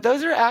 But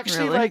those are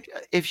actually Really? like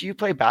if you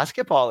play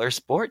basketball or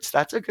sports,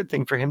 that's a good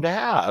thing for him to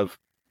have.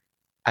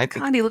 I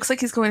think God, he looks like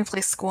he's going to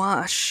play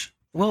squash.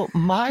 well,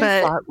 my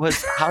But- thought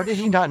was how did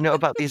he not know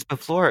about these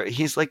before?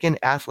 He's like an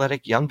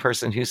athletic young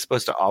person who's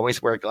supposed to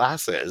always wear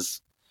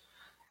glasses.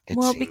 It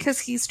Well, seems. because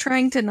he's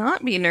trying to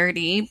not be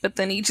nerdy, but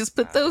then he just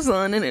put those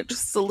on and it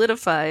just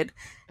solidified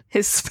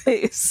his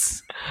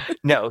space.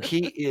 No,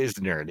 he is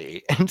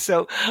nerdy. And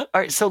so all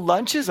right, so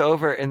lunch is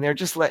over and they're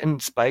just letting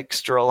Spike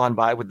stroll on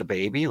by with the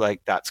baby.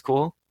 Like that's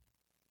cool.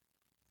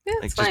 Yeah,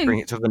 Like it's just fine. bring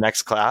it to the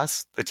next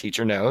class. The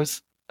teacher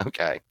knows.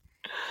 Okay.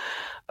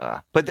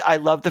 But I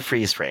love the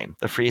freeze frame.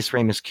 The freeze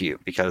frame is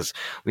cute because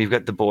we've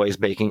got the boys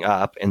baking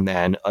up and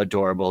then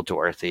adorable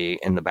Dorothy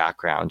in the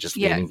background just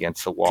Yeah, leaning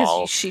against the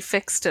wall Because she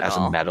fixed it as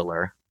all. a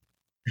meddler.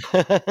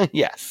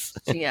 Yes.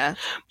 Yeah.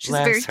 She's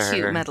Bless a very her.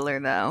 cute meddler,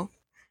 though.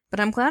 But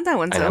I'm glad that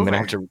one's And I'm over.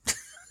 going to have to.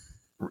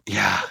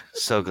 Yeah,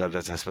 so glad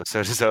that this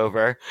episode is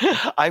over.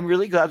 I'm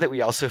really glad that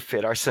we also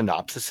fit our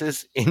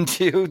synopsises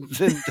into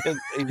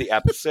the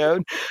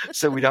episode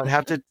so we don't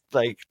have to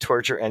like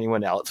torture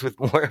anyone else with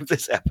more of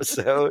this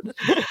episode.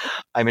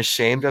 I'm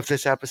ashamed of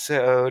this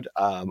episode.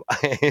 On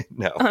a I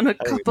don't even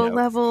couple know.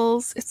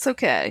 levels. It's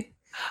okay.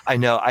 I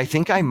know. I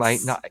think I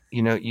might not,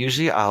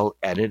 usually I'll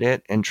edit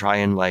it and try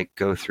and like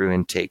go through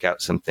and take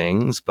out some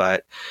things,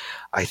 but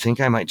I think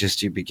I might just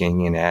do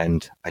beginning and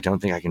end. I don't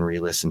think I can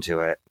re-listen to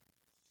it.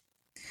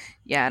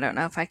 Yeah, I don't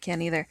know if I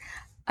can either.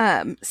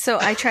 So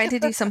I tried to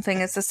do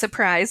something as a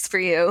surprise for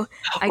you.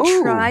 I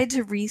Ooh. tried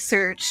to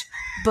research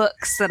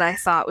books that I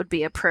thought would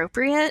be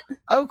appropriate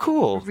Oh,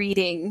 cool.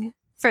 reading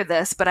for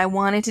this, but I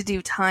wanted to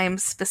do time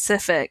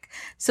specific.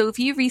 So if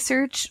you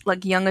research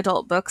like young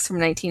adult books from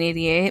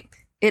 1988,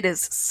 it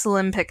is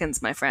slim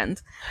pickings, my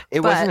friend.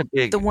 It But wasn't a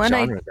big the one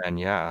I- genre then,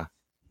 yeah.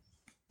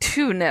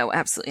 No,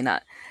 absolutely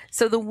not.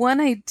 So the one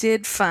I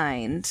did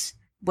find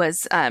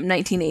was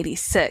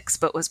 1986,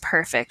 but was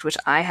perfect, which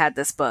I had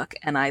this book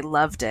and I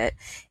loved it.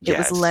 It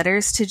was Yes.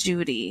 Letters to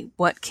Judy,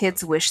 What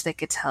Kids Wish They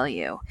Could Tell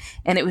You.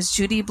 And it was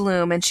Judy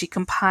Blume, and she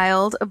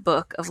compiled a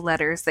book of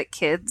letters that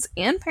kids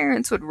and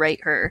parents would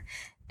write her,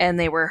 and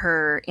they were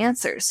her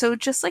answers. So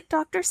just like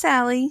Dr.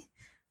 Sally,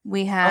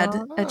 we had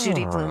a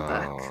Judy Blume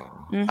book.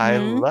 Oh, I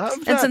Mhm. love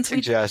And that since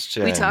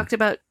suggestion. We talked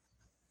about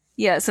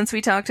since we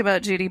talked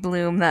about Judy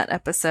Blume that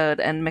episode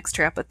and mixed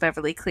her up with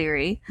Beverly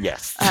Cleary.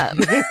 Yes.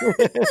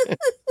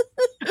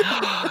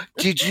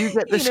 Did you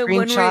get the You know,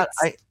 one screenshot?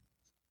 where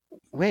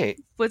Wait.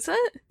 What's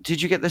that?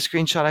 Did you get the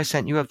screenshot I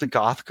sent you of the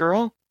goth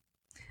girl?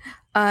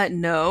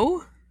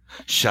 No.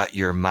 Shut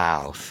your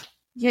mouth.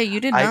 Yeah, you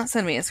did I- not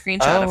send me a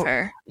screenshot Oh, of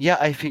her. Yeah,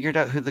 I figured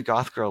out who the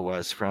goth girl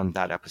was from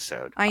that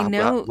episode. I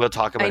know- We'll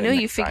talk about I it. know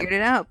you next time. figured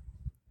it out,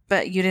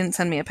 but you didn't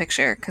send me a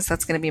picture because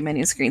that's going to be my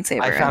new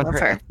screensaver. I found love her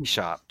her. Etsy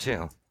shop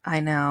too. I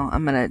know.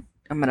 I'm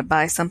gonna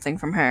buy something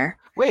from her.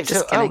 Wait,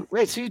 Just kidding.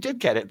 so you did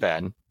get it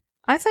then?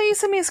 I thought you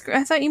sent me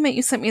I thought you meant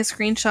you sent me a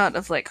screenshot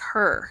of like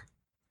her.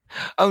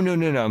 Oh no,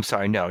 I'm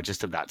sorry. No,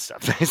 just of that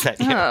stuff that I sent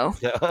you. Oh,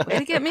 So- way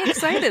to get me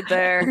excited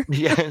there.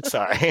 Yeah,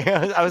 sorry.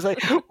 I was like,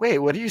 wait,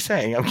 what are you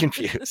saying? I'm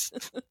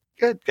confused.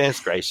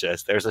 Goodness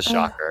gracious, there's a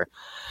shocker.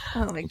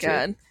 Oh my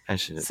god. I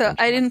should. So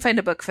I didn't find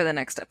a book for the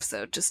next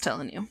episode. Just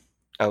telling you.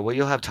 Oh well,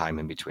 you'll have time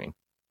in between.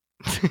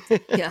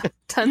 Yeah,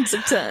 tons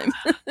of time.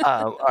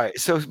 All right.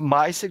 So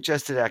my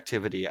suggested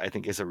activity, I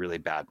think, is a really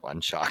bad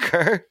one.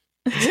 Shocker.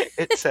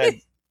 It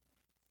said,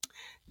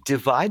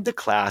 divide the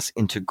class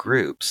into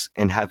groups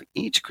and have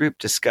each group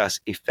discuss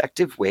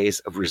effective ways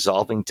of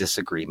resolving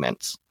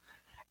disagreements.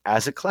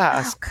 As a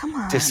class, Oh, come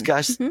on.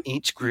 discuss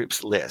each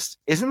group's list.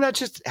 Isn't that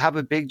just have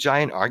a big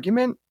giant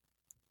argument?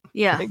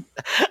 Yeah.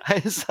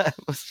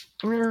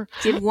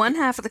 Give one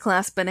half of the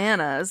class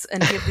bananas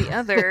and give the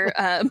other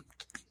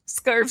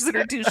scarves that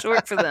are too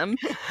short for them,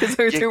 because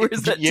Arthur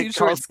wears that too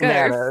short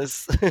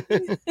scarf.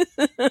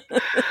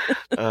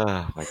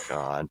 Oh my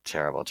God.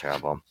 Terrible,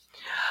 terrible.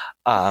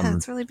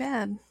 That's really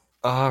bad.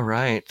 All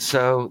right.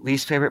 So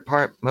least favorite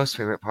part, most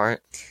favorite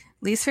part?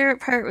 Least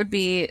favorite part would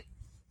be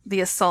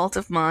the assault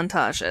of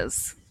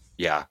montages.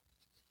 Yeah.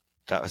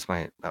 That was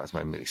my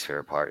least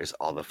favorite part, is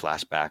all the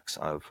flashbacks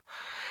of,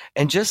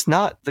 and just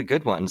not the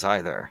good ones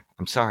either.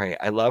 I'm sorry.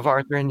 I love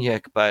Arthur and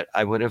Yick, but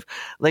I would have,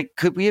 like,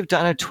 could we have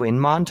done a twin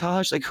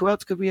montage? Like, who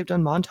else could we have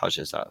done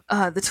montages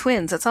of? The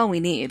twins. That's all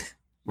we need.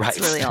 Right. That's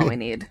really all we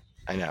need.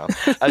 I know.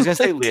 I was going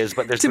to say Liz,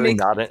 but there's really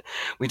not it.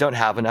 We don't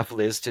have enough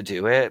Liz to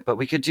do it, but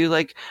we could do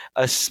like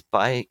a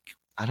Spike.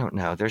 I don't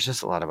know. There's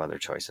just a lot of other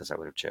choices I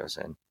would have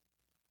chosen.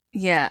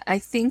 Yeah, I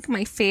think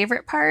my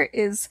favorite part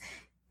is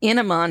in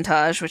a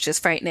montage, which is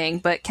frightening,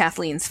 but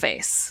Kathleen's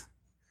face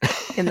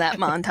in that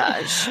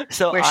montage.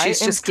 So where she's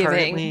just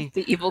giving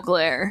the evil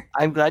glare.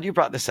 I'm glad you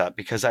brought this up,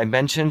 because I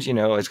mentioned,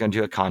 I was going to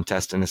do a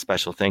contest and a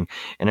special thing,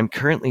 and I'm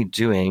currently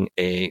doing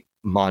a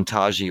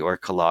montage or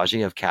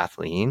collage of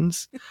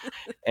Kathleen's.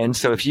 And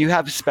so if you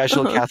have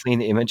special Kathleen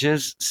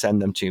images,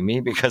 send them to me,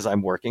 because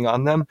I'm working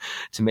on them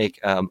to make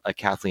a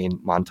Kathleen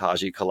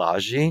montage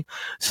collage.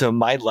 So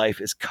my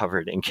life is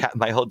covered in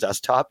my whole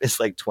desktop is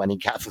like 20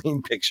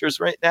 Kathleen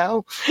pictures right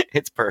now.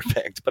 It's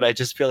perfect, but I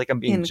just feel like I'm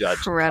being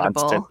judged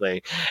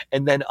constantly.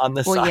 And then on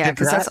the side of that,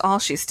 because that's all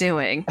she's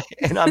doing.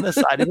 And on the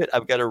side of it,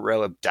 I've got a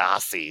row of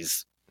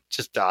Darcy's,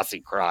 just Darcy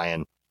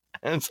crying.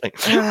 And it's like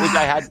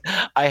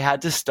I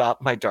had to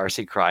stop my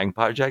Darcy crying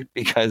project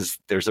because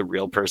there's a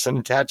real person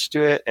attached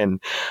to it, and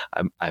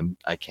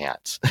I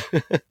can't.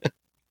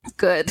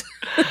 Good.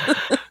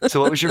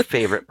 So what was your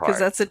favorite part?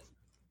 Because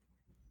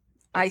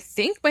I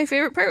think my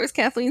favorite part was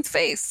Kathleen's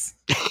face.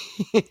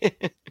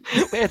 Wait,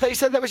 I thought you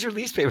said that was your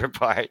least favorite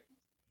part.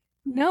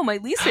 No, my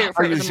least favorite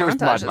part was a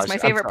montage. My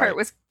favorite part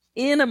was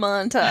in a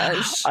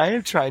montage. I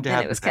am trying to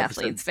have it was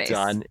Kathleen's face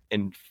done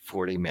in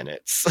 40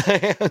 minutes.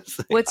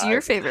 What's your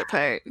favorite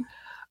part?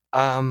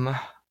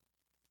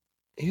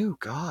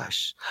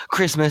 Gosh.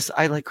 Christmas.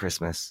 I like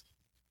Christmas.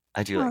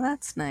 I do. Oh,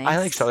 that's nice. I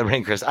like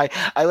celebrating Christmas.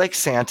 I like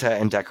Santa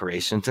and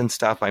decorations and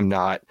stuff. I'm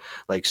not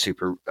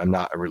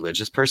a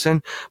religious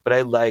person, but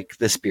I like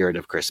the spirit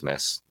of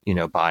Christmas.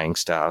 Buying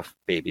stuff,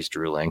 babies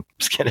drooling.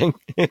 Just kidding.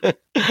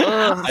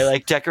 I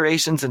like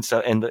decorations and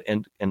stuff,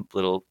 and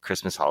little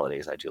Christmas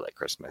holidays. I do like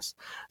Christmas.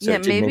 So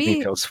it did make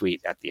me feel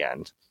sweet at the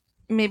end.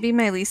 Maybe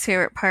my least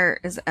favorite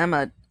part is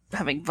Emma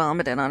having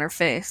vomited on her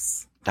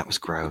face. That was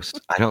gross.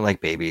 I don't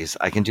like babies.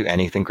 I can do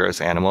anything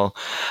gross animal.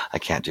 I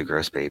can't do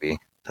gross baby.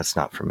 That's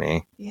not for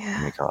me. Yeah.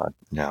 Oh my God.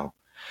 No.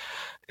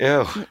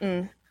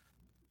 Ew.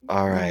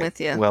 All right. I'm with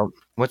you. Well,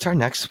 what's our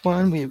next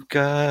one? We've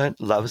got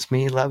Loves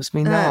Me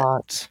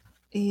Not.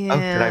 Yeah. Oh,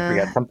 did I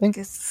forget something?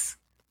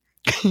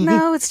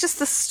 No, it's just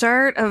the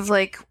start of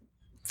like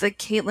the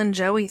Caitlin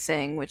Joey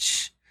thing,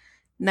 which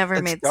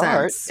never made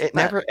sense. It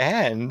never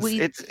ends.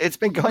 It's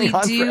been going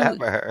on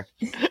forever.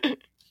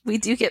 We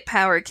do get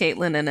power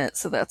Caitlin in it,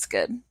 so that's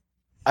good.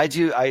 I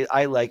do.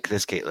 I like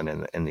this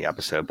Caitlin in the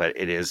episode, but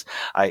it is,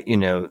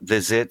 the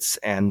Zitz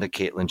and the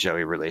Caitlin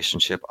Joey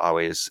relationship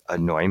always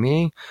annoy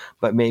me.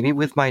 But maybe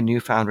with my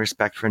newfound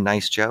respect for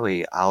Nice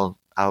Joey, I'll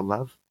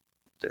love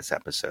this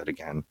episode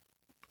again.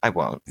 I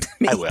won't.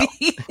 I will.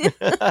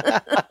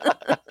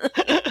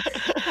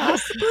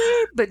 Possibly,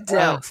 but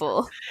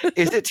doubtful.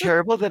 Is it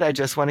terrible that I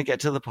just want to get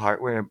to the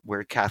part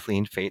where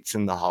Kathleen faints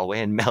in the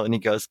hallway and Melanie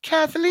goes,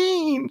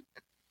 Kathleen?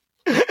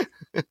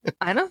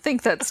 I don't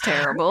think that's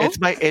terrible.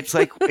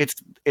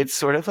 It's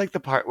sort of like the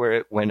part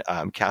when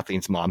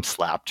Kathleen's mom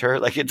slapped her.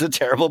 Like, it's a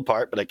terrible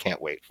part, but I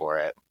can't wait for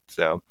it.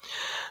 So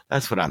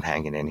that's what I'm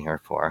hanging in here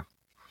for.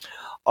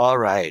 All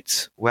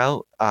right.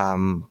 Well,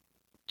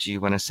 do you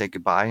want to say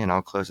goodbye and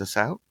I'll close us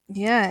out?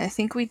 Yeah, I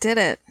think we did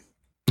it.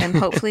 And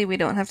hopefully we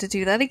don't have to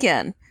do that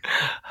again.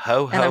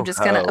 Ho, ho, and I'm just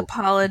going to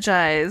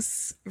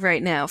apologize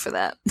right now for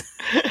that.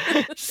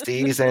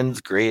 Seasons,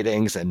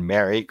 greetings, and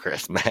Merry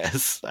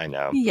Christmas. I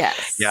know.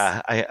 Yes.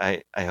 Yeah,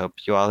 I hope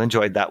you all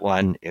enjoyed that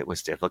one. It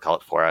was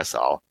difficult for us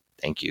all.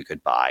 Thank you.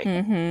 Goodbye.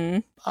 Mm-hmm.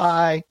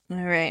 Bye. All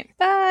right.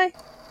 Bye.